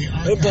album from the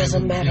archive. It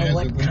doesn't of matter jazz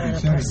what at kind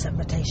of Lincoln Center.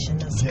 precipitation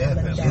is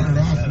coming Started down.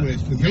 off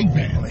with the big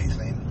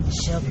band.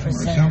 She'll Summers.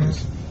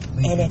 present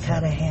any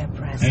kind of hair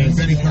press. And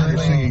Betty Carter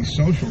singing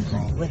Social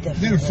Call. With the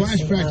Then a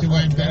flashback to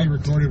when Betty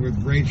recorded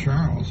with Ray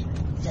Charles.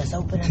 Just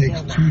open up your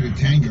Takes mouth. 2 to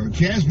tango.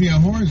 Jasmine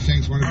Horn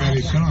sings one of I'd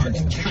Betty's like to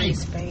songs. Tight.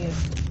 introduce for you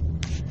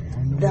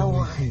the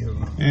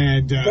one,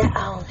 And the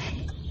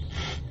only.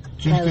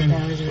 just Tyler then,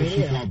 Powers what she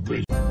Radio. called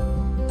Bridge.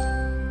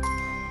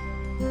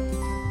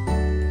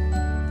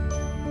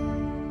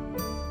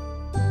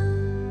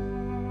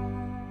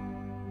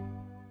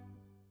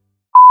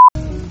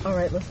 All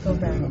right, let's go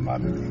back.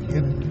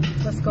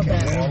 Let's go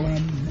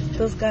back.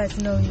 Those guys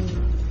know you.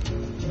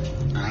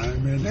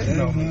 They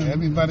know me.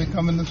 Everybody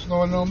come in the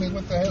store know me.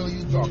 What the hell are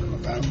you talking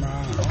about?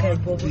 Okay,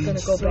 well, we're going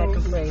to go back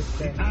and praise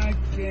there. I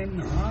can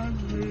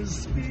hardly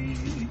speak,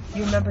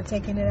 You remember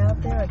taking it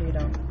out there, or do you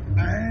don't?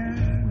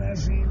 and I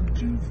seem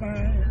to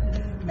find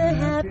The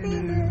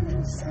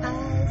happiness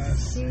I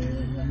see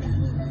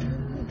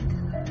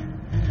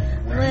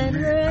when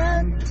we're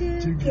out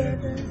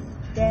together,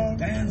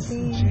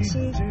 dancing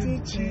cheek to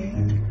cheek.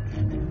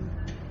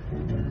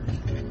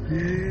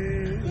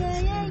 Yeah,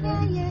 yeah,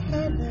 yeah, yeah,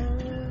 heaven.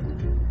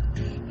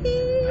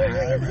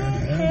 I'm in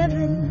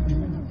heaven.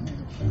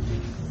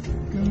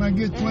 Can I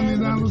get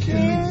 $20 to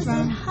next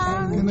time?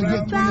 Can I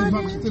get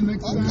 $20 to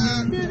next time?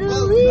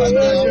 I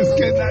just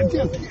can't.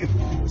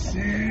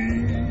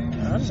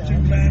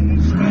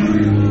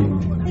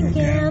 The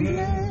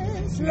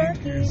gambler's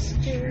lucky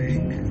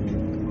streak.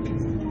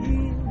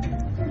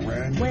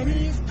 When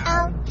he's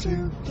out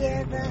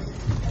together,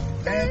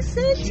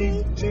 dancing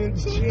cheek to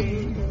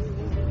cheek.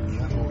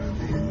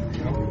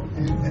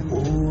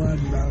 Oh,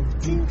 I'd love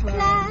To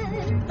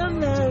climb a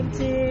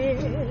mountain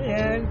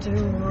and to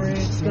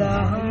reach the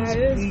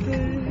highest peak.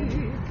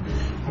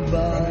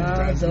 But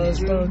I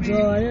just don't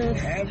joy it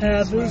half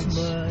as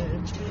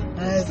much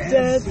as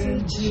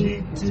dancing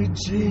cheek to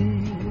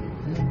cheek.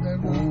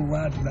 Oh,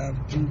 I'd love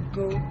to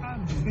go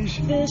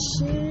fishing.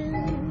 Fishing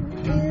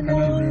in a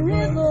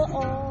river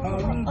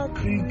or a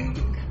creek.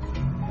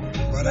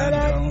 But I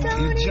don't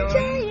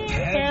enjoy it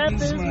half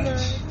as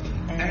much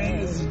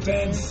as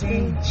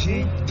dancing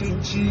cheek to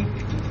cheek.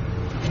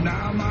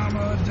 Now,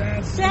 mama,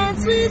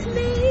 Dance with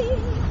me.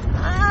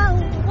 I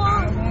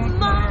want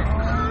my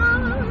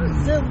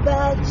arms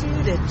about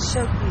you to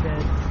choke you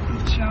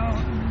to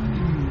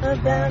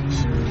about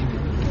you.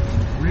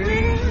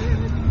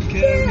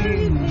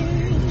 Carry me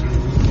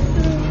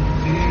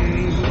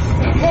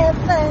to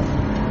heaven.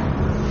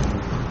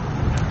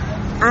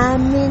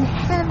 I'm in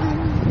heaven.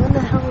 When the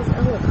hell is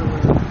Ella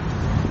coming?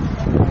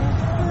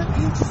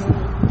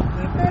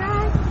 But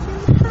I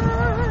can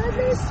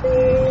hardly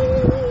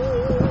speak.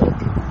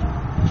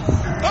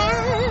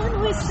 And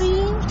we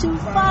seem to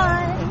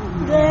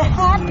find the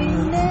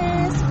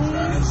happiness we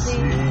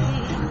seek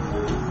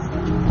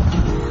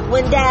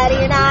when Daddy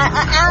and I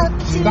are out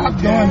together. Stop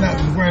doing that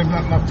and worry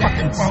about my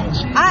fucking phone.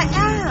 I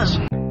am.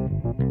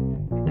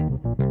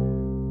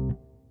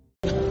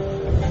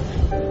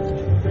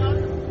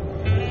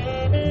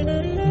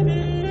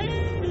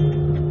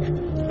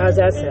 How's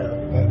that sound?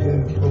 And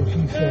then what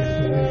she says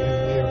to me in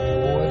their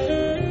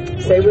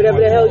voice. Say whatever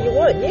the hell you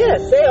want. Yeah,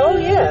 say, oh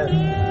yeah.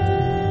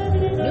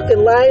 You can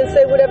lie and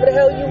say whatever the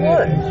hell you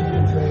want. And she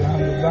can say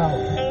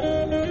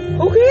 $100.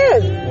 Who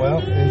cares? Well,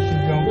 and she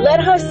don't. Let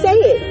her say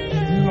it.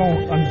 You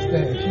don't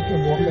understand. She can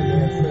walk in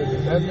there and say,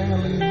 did that man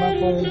leave my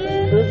phone?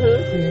 Mm-hmm.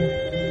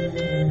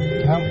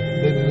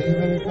 Did he leave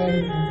anything?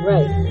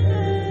 Right.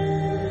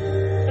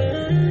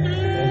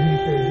 And he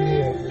said,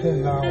 yeah,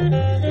 $10.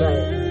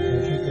 Right. And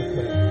she could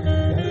say,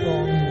 that's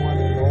all he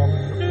wanted, all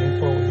the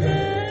info was in it.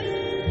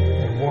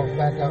 And walk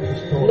back out the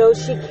store. No,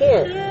 she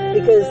can't.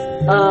 Because,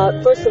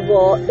 first of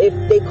all, if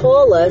they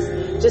call us,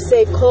 just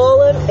say,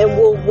 call him and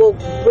we'll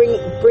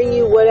bring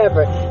you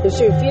whatever. If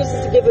she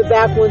refuses to give it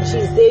back when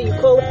she's there, you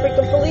call the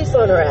freaking police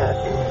on her ass.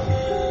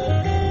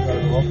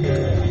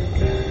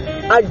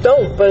 I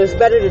don't, but it's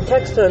better to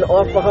text her and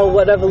offer her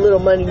whatever little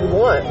money you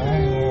want. I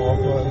ain't gonna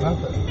offer her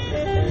nothing.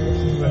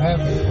 See what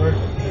happens first.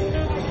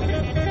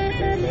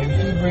 Maybe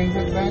she brings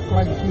it back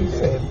like she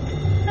said.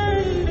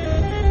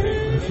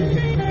 If she gets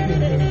the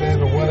kids in bed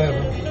or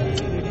whatever.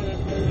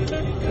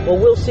 Well,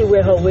 we'll see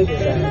where her wig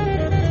is at.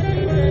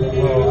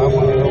 Well, I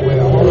want to know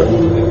where all of it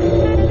is.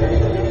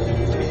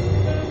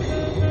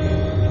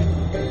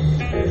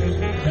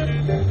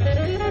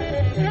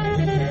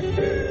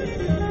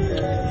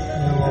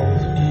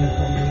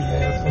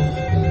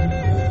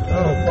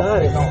 Oh, God,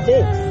 it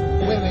stinks.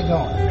 Where they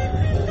going?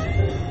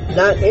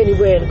 Not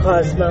anywhere in the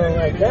car smelling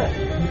like that.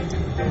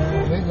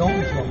 They're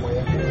going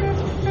somewhere.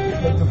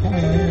 But the point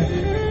is,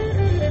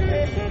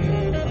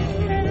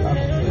 I don't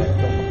see what's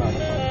going on.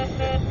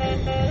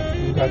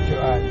 You got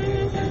your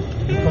ideas.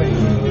 You claim you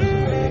listen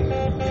to me.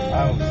 I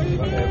don't see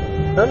my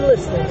evidence. I'm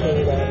listening to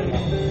you, Daddy. You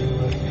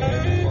listen to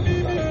every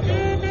fucking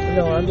time.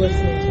 No, I'm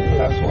listening to you.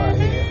 That's why I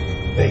hear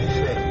they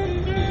said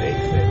this,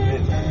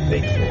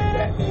 they said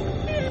that.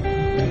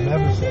 You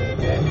never said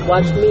that.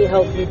 Watch me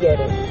help you get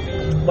it.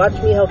 Watch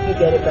me help you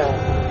get it back.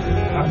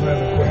 I'd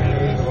rather put your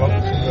ears up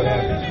and see what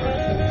happens first.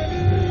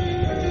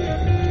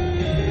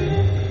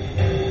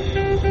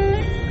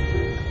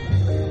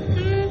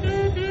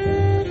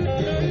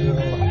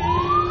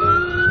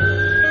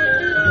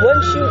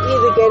 Once you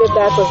either get it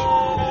back or...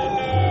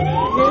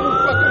 Hear the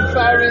fucking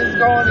sirens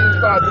going and you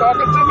start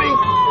talking to me?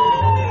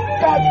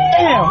 God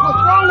damn,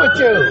 what's wrong with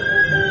you?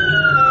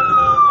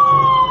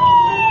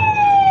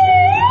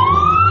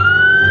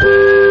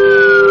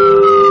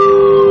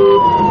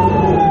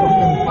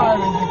 Fucking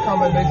sirens are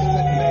coming, they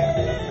sitting there.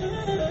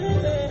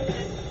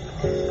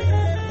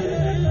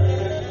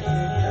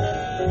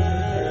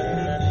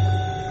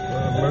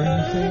 For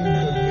emergency,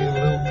 could be a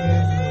little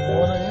kid in the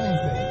water,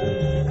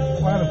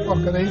 anything. Why the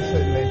fuck are they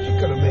sitting there? She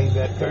could have made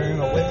that turn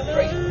or went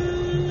straight.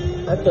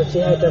 I thought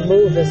you had to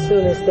move as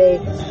soon as they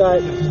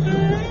start...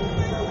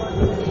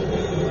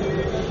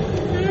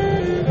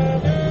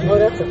 Oh,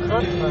 that's a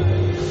cop car.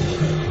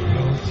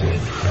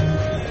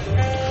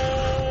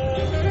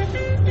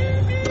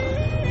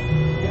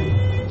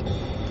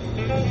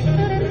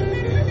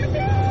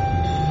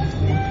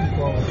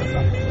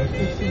 Let's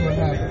just see what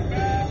happens.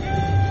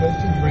 Said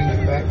she'd bring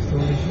it back as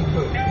soon as she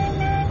could.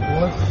 Well,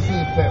 let's see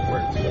if that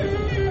works.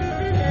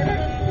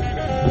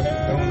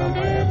 Don't I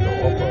might have to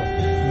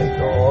make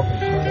her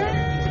offer.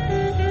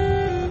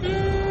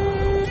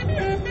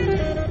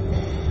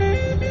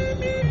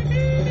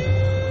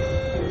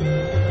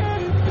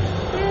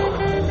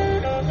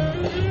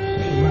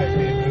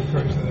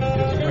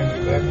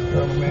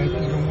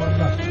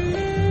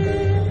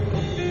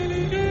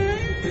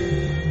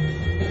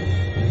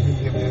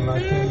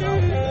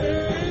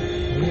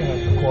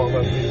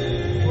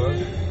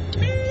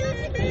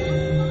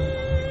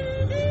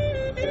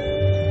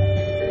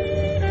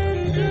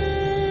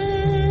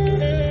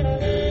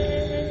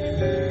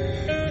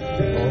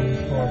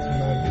 once a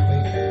month,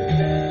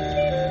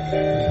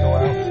 they go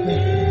out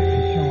state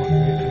and show it,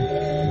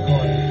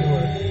 according to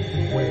her,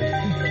 where it's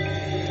cheaper.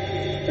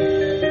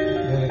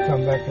 Then they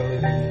come back and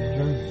live in New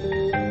Jersey.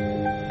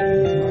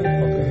 This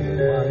motherfucker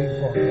here, why he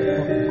parked that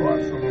fucking car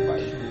so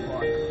nobody can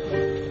park.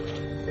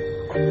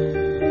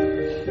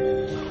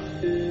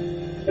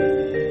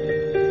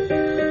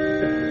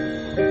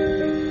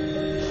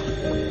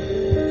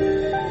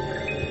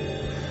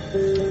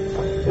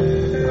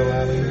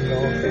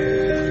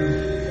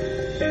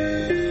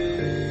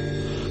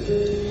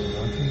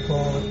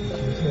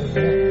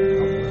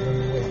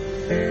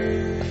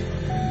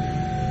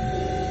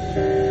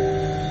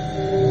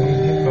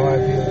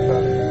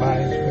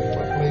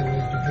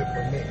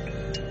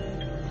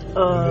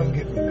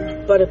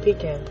 Butter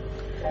pecan.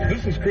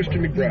 This is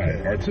Christian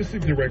McBride,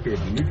 Artistic Director of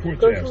the Newport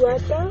Don't Jazz you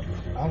like Festival.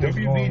 that?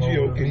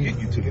 WBGO can get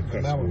you to the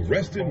festival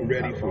rested and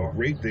ready for a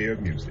great day of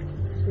music.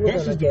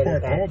 Buses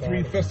depart all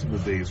 3 festival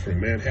days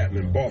from Manhattan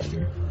and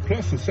Boston,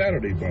 plus a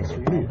Saturday bus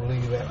from Newark.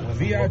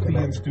 VIP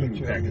and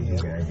student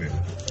packages are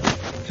available.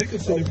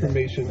 Tickets and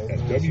information at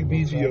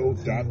wbgo.org/Newport.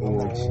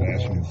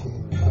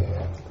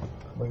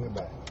 Bring it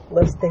back.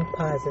 Let's think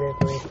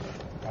positively.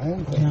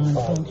 John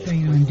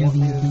Coltrane on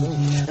WBGO.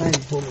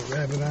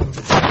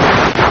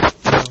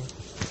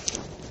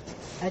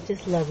 I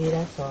just love you,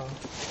 that's all.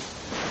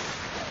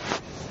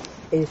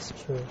 It's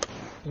true.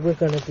 We're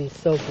gonna be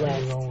so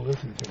blessed. Don't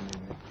listen to me.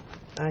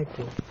 I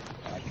do.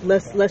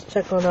 Let's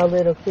check on our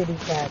little kitty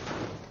cat.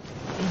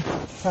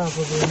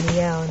 Probably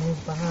meowing his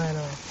behind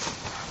on.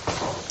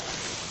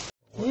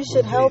 You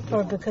should help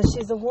her because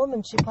she's a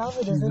woman. She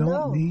probably doesn't know. She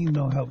don't need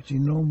no help. She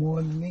know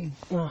more than me.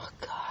 Oh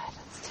God.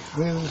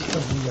 Where's the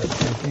stuff you got to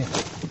take in?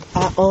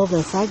 All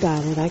this, I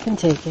got it. I can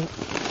take it.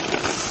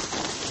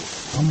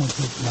 I'm going to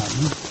take my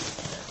meat.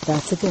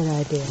 That's a good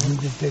idea. You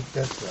can take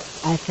that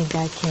stuff. I think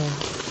I can.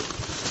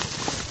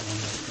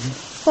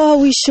 Oh,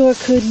 we sure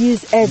could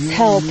use Ed's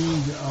help.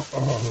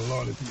 Oh,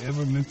 Lord, if you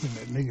ever mention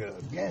that nigga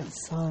again.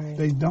 Sorry.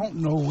 They don't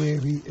know where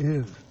he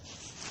is.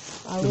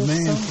 The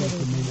man said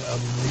to me the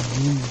other day,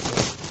 he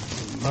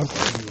must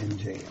be in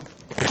jail.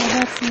 Oh,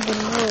 that's even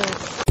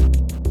worse.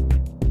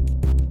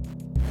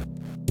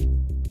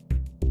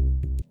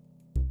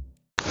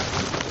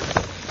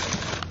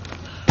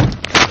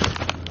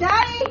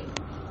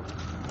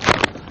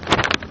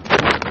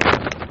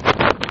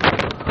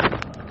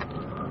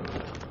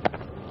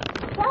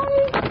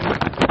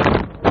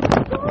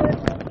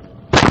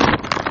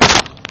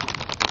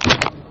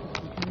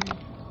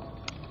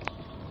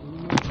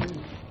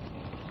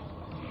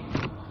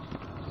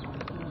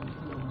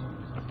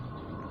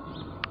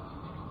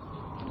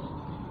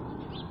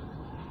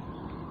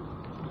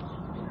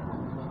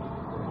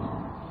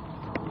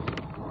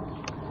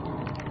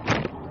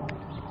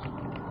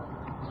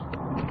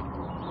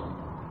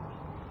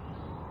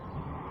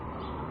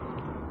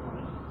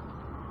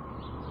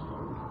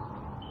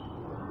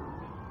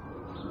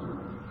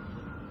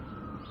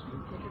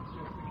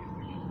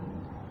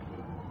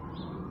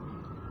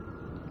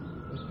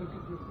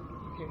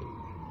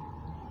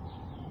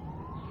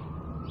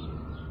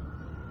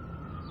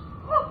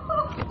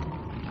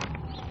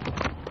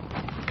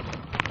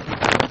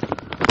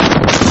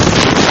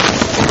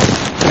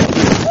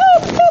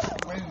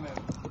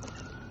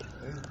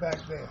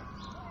 Back there.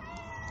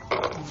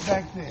 He's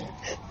back there.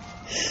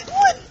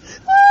 What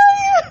are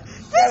you?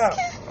 Shut up.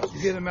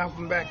 Get him out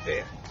from back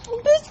there.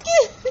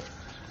 Biscuit.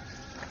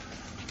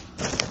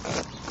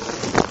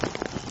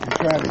 You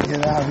try to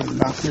get out and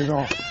knock it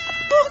off.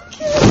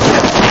 Okay.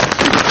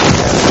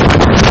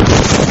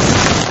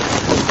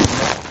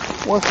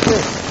 What's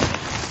this?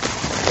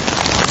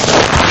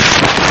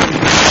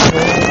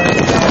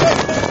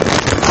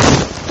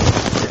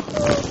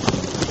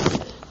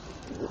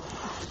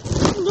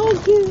 Don't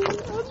get it.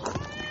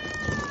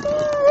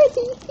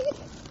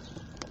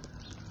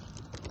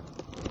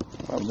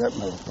 Love that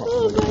motherfucker.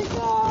 Oh my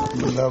God. If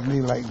you love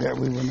me like that,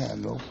 we wouldn't have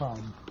no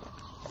problem.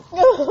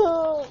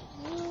 Oh.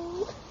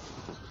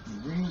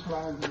 Green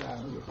flies are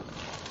out here.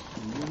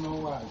 And you know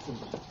why, too.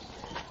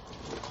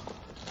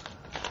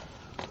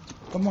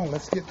 Come on,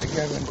 let's get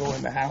together and go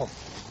in the house.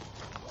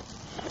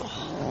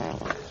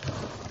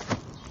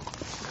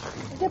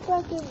 Get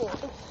back in there.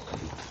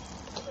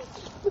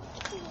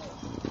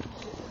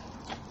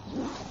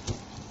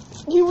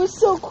 You were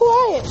so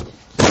quiet.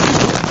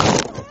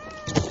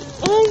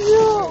 I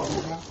know.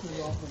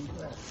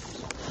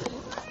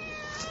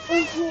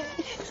 Okay,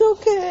 it's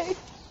okay.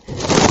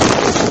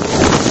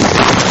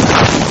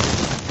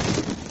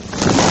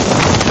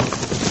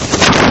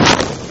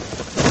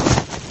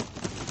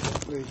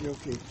 Where's your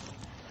key?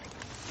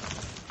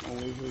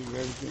 Always leave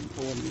everything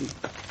for me.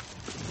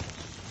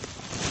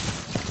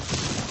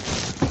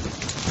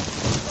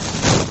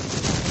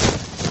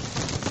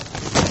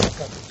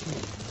 Got the key.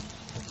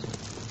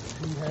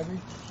 Too heavy?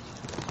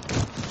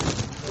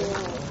 Yeah,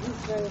 he's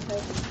very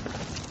heavy.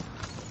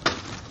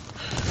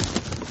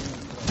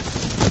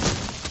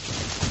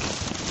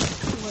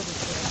 What a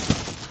day.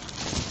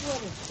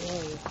 What a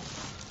day.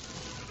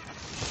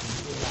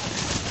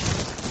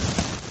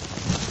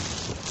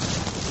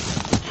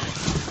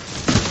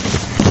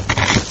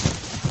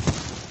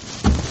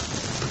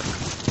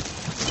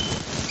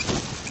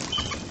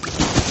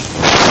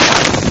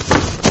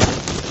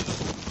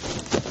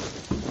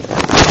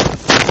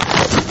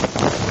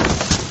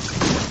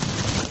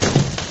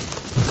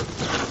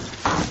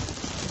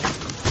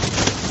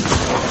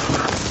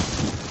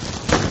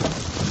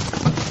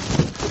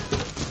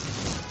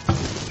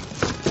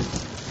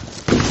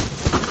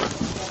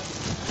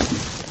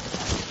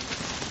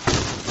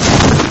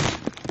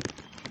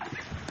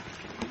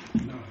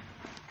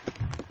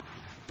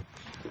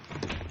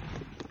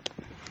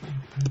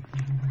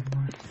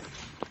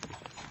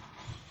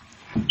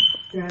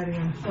 Daddy,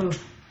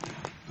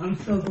 I'm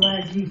so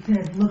glad you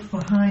said look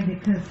behind it,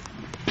 because,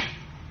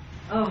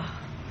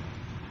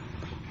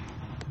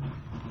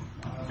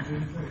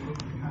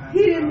 he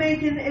didn't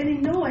make any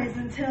noise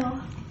until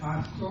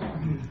I saw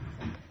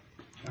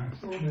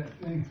that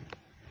thing.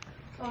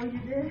 Oh, you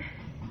did?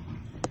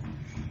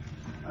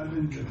 I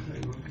didn't just say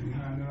look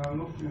behind it. I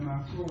looked and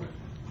I saw it.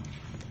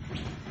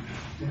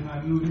 Then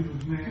I knew he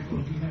was mad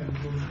because he had to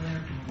go to the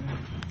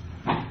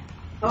bathroom.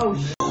 Oh,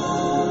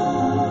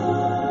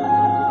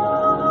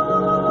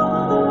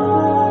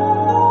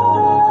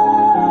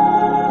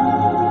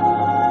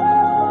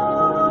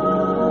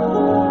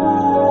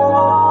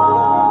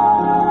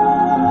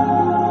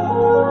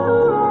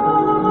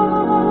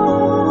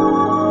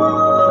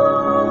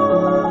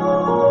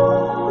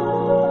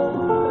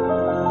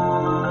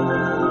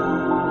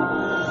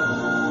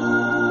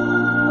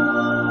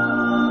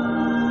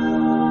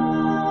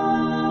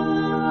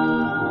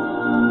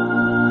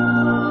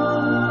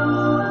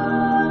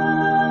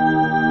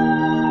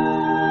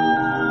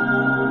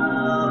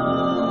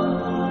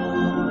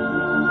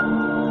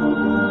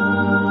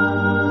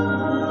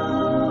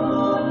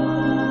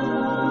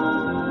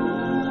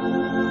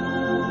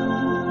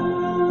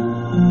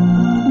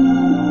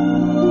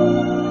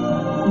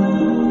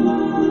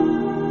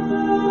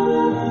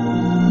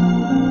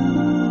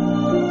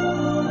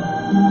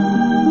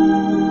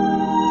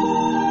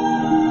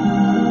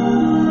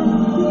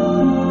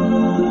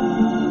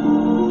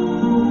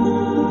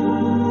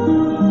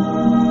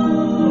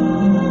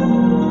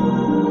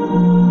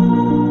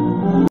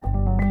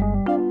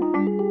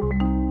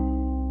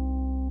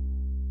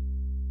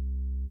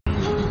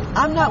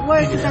 I'm not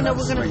worried because I know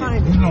we're going to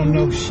find it. You don't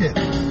know shit.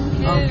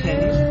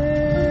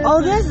 Okay.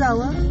 Oh, there's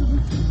Ella.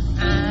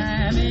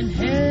 I'm in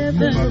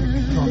heaven,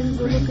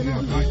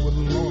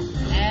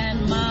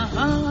 and my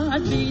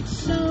heart beats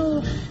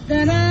so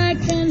that I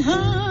can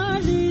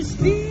hardly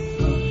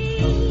speak,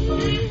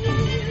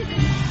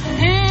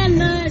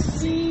 and I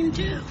seem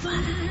to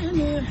find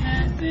the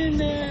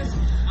happiness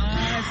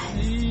I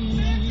see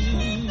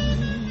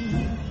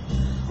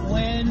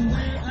when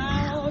we're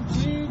out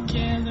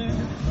together,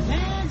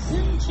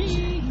 dancing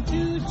cheek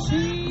to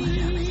cheek.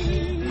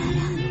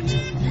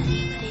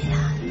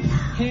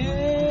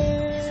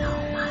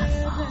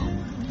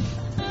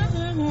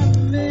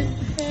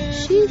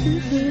 She's in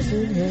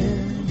prison hell.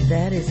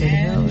 That is in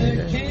hell.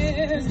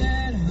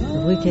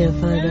 We can't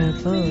find our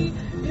phone.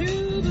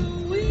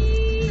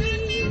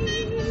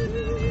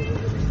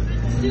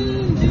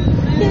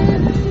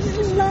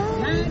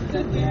 Like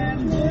a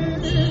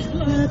gambler's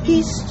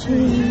lucky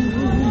stream.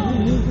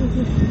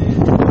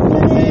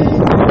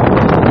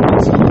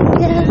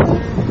 Together,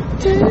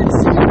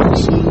 dancing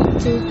cheek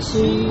to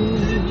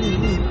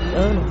cheek.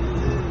 Oh no.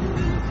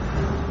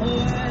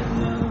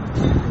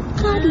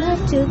 I'd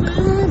love to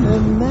climb a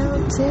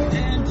mountain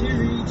and to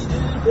reach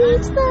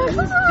the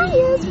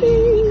highest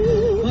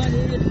peak, but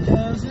it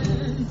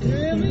doesn't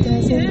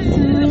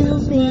thrill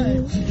me.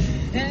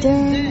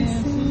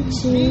 Dancing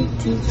cheek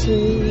to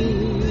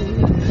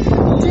cheek,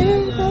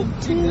 take up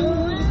to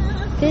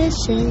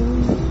fishing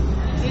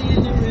in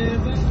the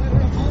river.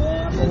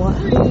 What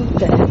the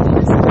heck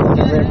is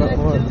the river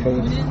or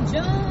creek?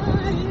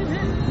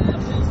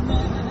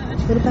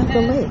 What about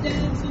the lake?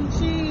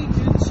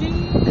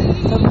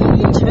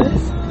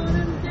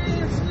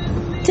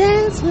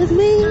 Dance with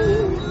me,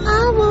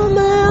 I want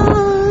my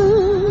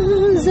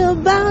arms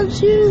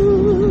about you.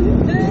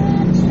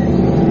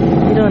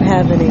 You don't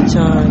have any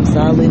charms, so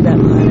I'll leave that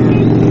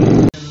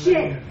one out.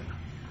 Shit,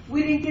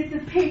 we didn't get the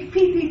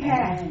pee-pee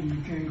pad.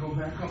 You can't go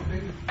back up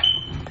there.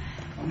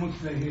 I'm going to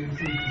stay here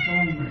until the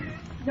phone rings.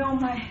 No,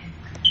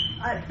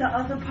 the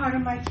other part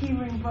of my key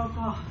ring broke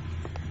off.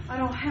 I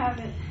don't have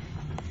it.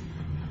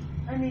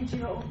 I need you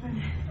to open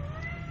it.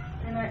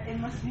 And it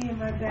must be in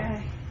my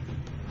bag.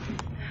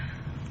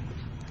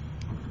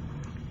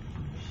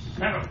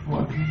 Shut up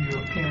before I give you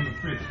a can of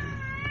fish.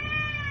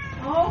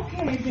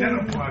 Okay, baby. Shut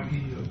up before I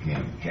give you a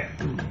can of cat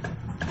food.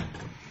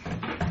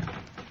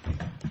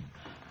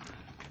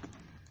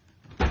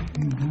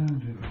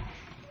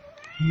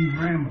 He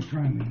ran was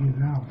trying to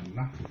get out and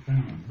knock the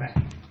family back.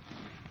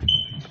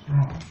 He's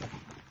strong.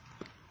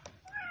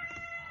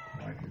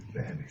 Like his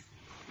daddy.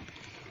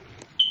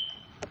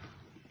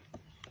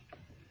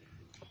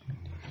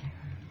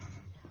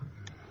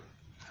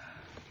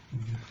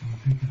 We're just gonna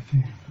take a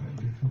chance like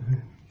this is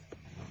it.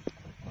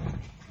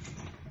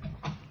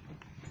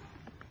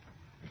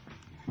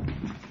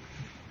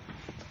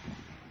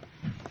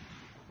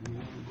 You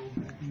want to go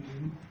back in?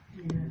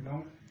 Yeah.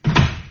 Don't.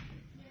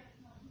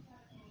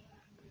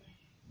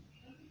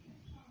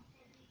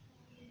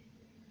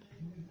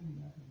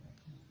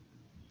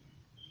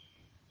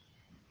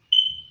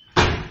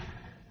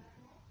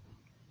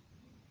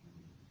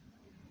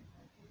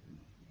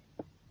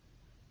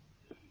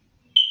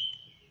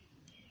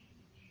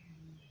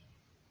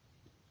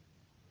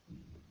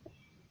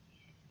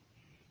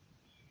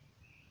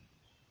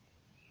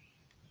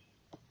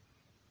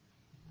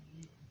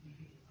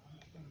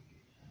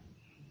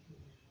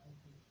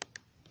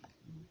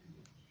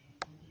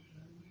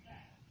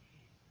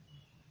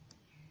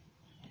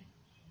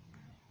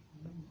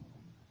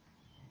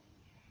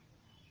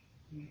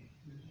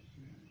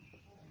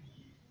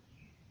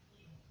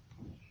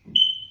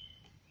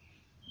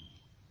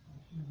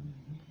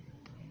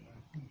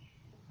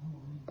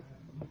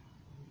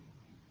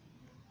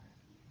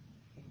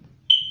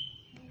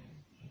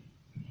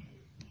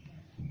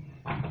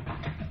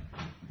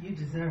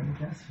 deserve it,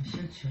 that's for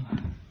shit show.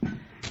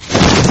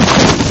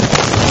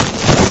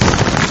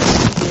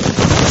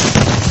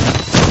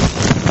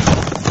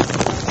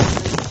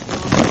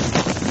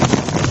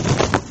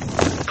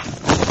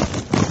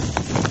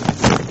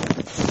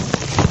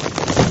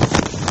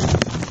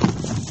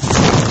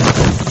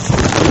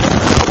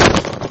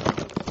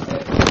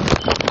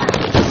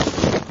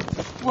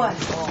 What?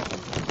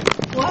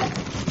 What?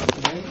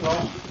 It ain't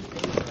long.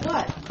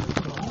 What?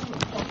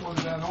 What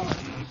was that on it?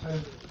 It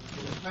says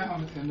it's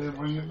found and they'll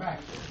bring it back.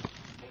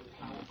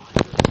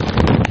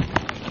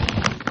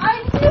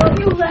 I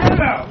knew you left.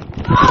 No!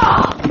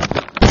 Oh,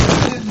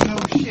 You didn't know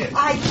shit.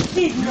 I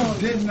did know.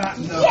 You did not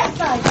know. Yes,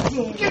 I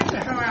did. Get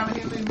the hell out of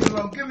here, leave me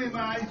alone. Give me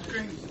my ice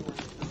cream.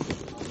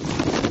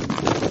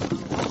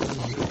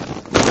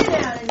 Sit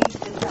down and eat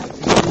this ice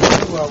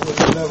cream. Well, with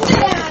the level. Sit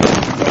down and eat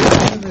this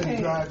ice You didn't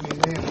cream. drive me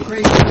damn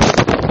crazy.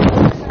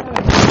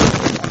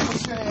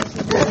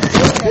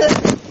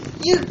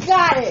 You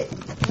got it.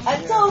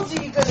 I told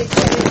you you're gonna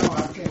get it. No,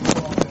 I can't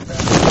walk in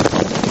that.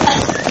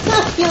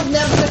 You'll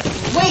never.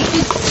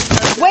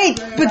 Wait,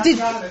 but I did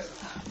got it.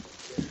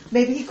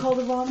 maybe he called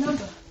the wrong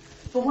number?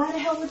 But why the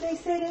hell would they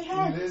say they You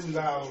had it? didn't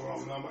dial the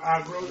wrong number.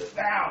 I wrote it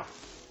down.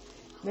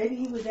 Maybe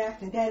he was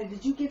acting. Daddy,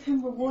 did you give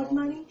him reward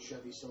money?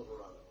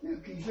 You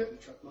keep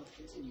it.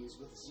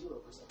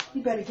 He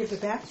better give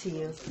it back to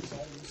you.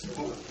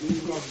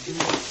 You gonna do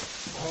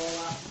all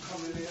out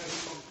coming in.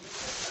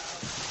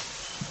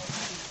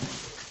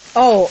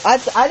 Oh,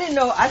 I didn't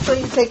know. I saw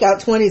you take out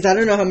 20s. I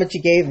don't know how much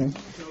you gave him.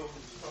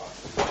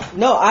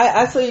 No,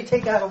 I saw you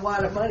take out a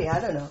lot of money. I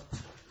don't know.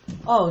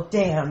 Oh,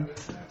 damn.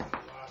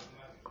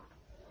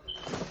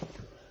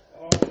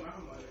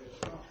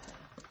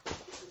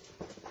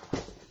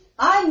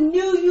 I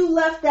knew you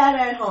left that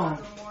at home.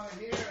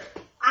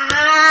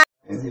 Ah!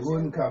 And he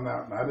wouldn't come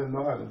out, and I didn't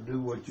know how to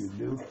do what you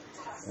do,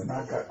 and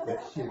I got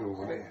that shit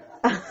over there.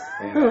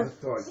 And I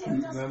started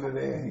shooting under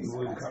there, and he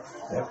wouldn't come.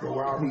 After a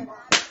while,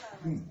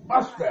 he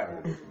bust out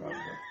of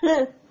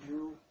it.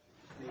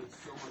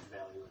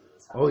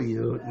 Oh,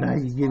 now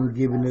you're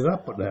giving it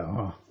up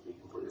now,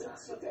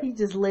 huh? He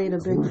just laid a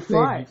big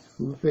fart.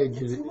 Who fed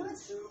you?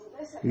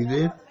 You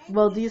did?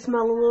 Well, do you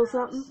smell a little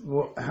something?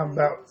 Well, how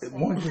about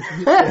once you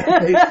get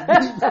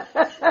that?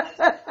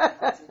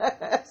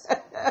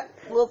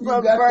 We'll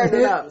burn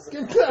it up.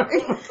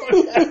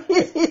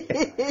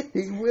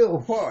 He will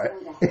fart.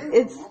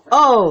 It's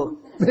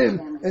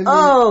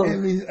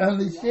And he's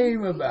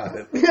unashamed about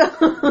it.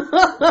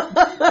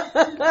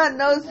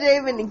 no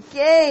shame in the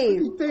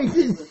game. He thinks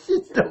his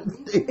shit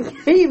don't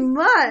stink. He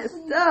must.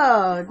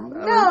 Oh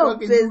no,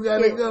 You biscuit.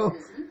 gotta go.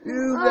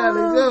 You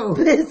gotta go.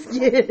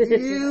 Biscuit.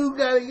 You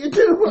gotta get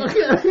the fuck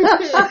out of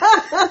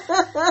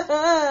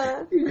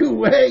here. You can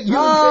wag your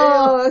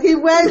Oh, he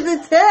wags the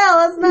tail.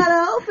 That's not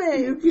tail.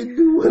 helping. You can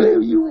do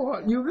whatever you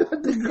want. You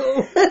got to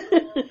go.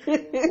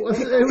 What's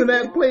the name of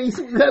that place?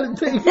 You gotta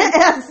take it.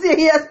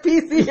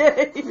 FCSPCA.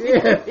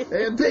 Yeah,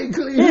 and take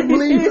clean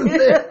bleeding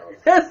there.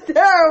 That's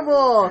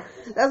terrible.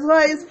 That's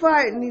why he's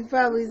fighting. He's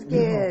probably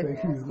scared. think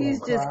he's gonna He's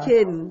just cry?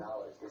 kidding.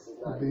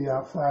 To be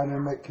outside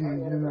in that cage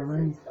in the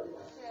ring.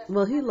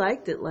 Well, he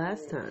liked it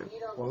last time.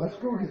 Well, let's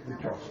go get the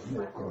chocolate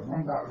milk, because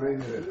I'm not ready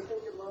to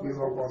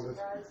give up on this.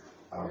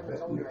 I'll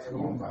bet Nick's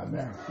going by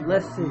now. She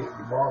Let's might see. be at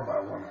the bar by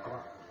 1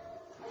 o'clock.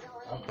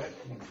 I'll bet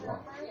she's gone.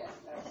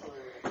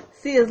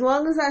 See, as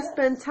long as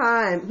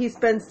he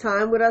spends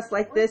time with us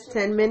like this,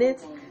 10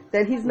 minutes,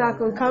 then he's not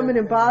going to come in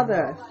and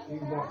bother us. He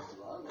wants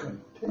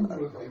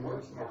continuously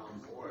working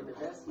for it.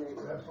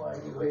 That's why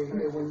he lay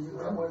there when you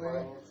come in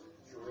there.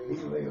 He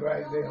lay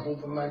right there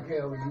hoping like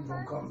hell that you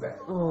gonna come back.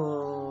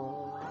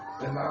 Oh,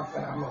 And I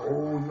found an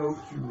old note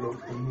you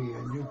wrote to me,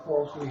 and you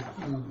falsely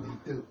accused me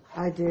too.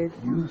 I did.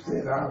 You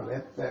said I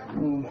left that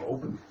room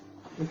open.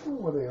 Before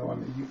were they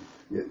on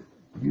there?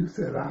 You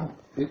said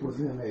it was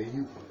in there.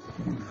 You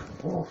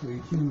falsely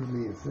accused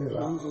me and said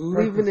I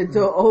Leaving the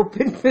door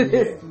open for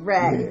this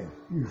rat. Yeah,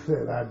 you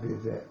said I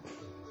did that.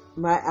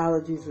 My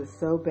allergies are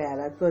so bad.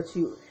 I thought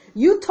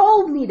you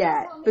told me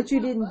that, but you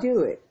didn't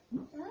do it.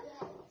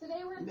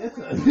 That's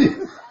a, You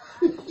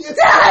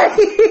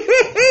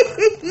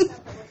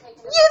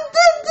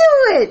did do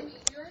it.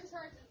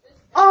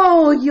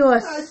 Oh, you're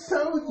I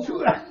told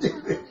you I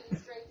did it.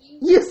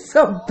 you're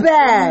so You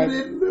bad.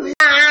 didn't believe.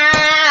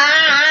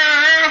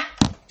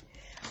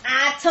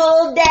 I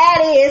told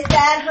Daddy it's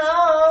at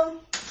home.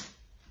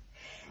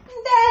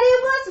 Daddy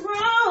was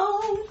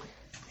wrong.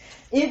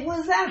 It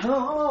was at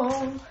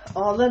home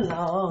all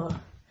along.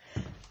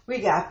 We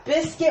got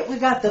Biscuit. We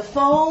got the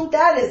phone.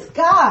 That is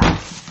God.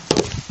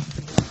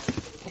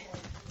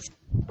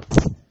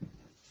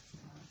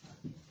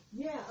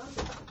 Yeah.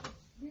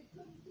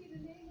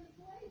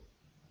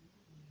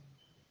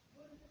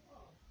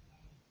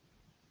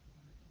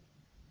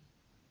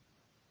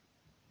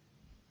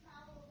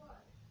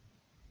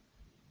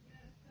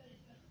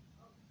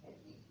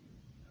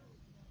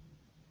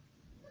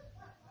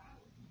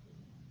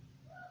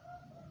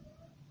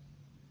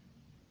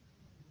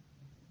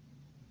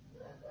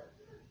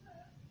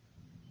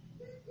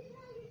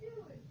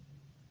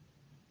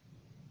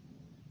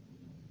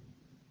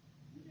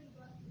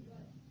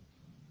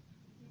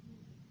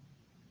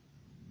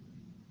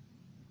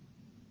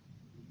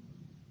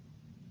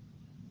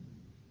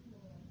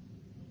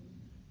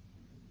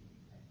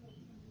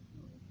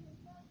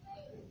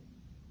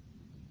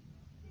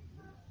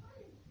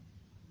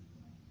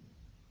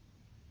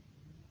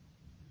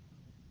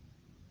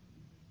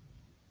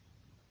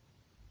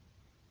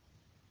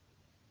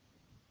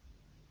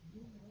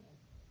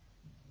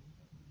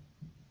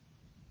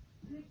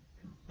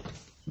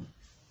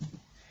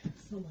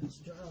 So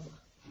much drama.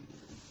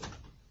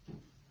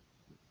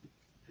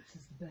 This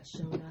is the best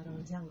show not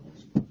on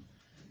television.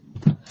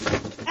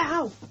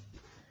 Ow!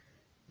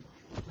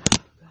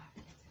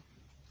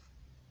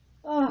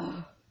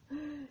 Oh,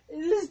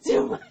 this is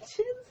too much. It's too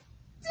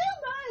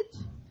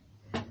much.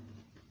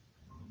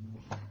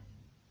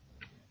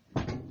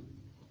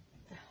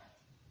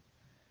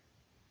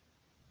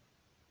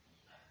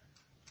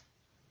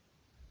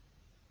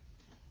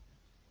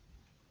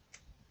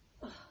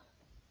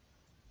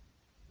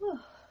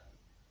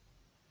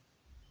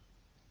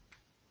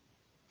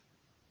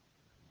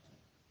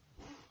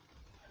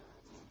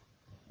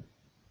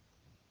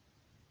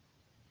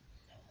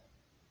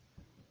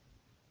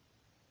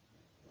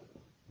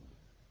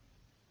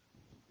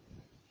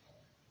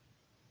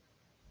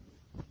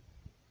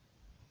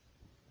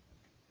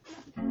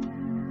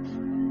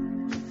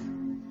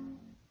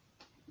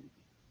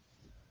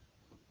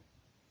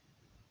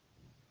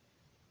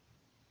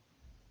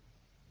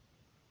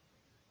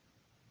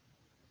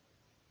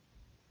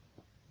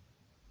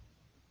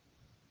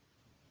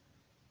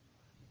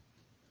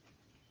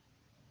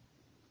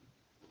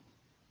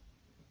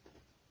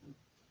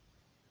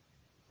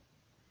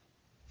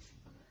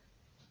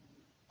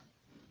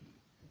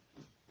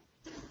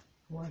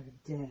 What a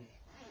day.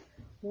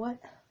 What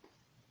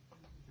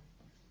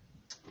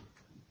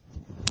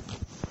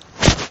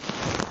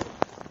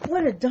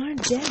a darn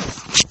day.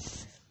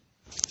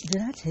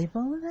 Did I tape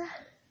all of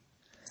that?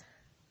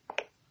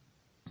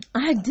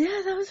 I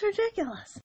did. That was ridiculous.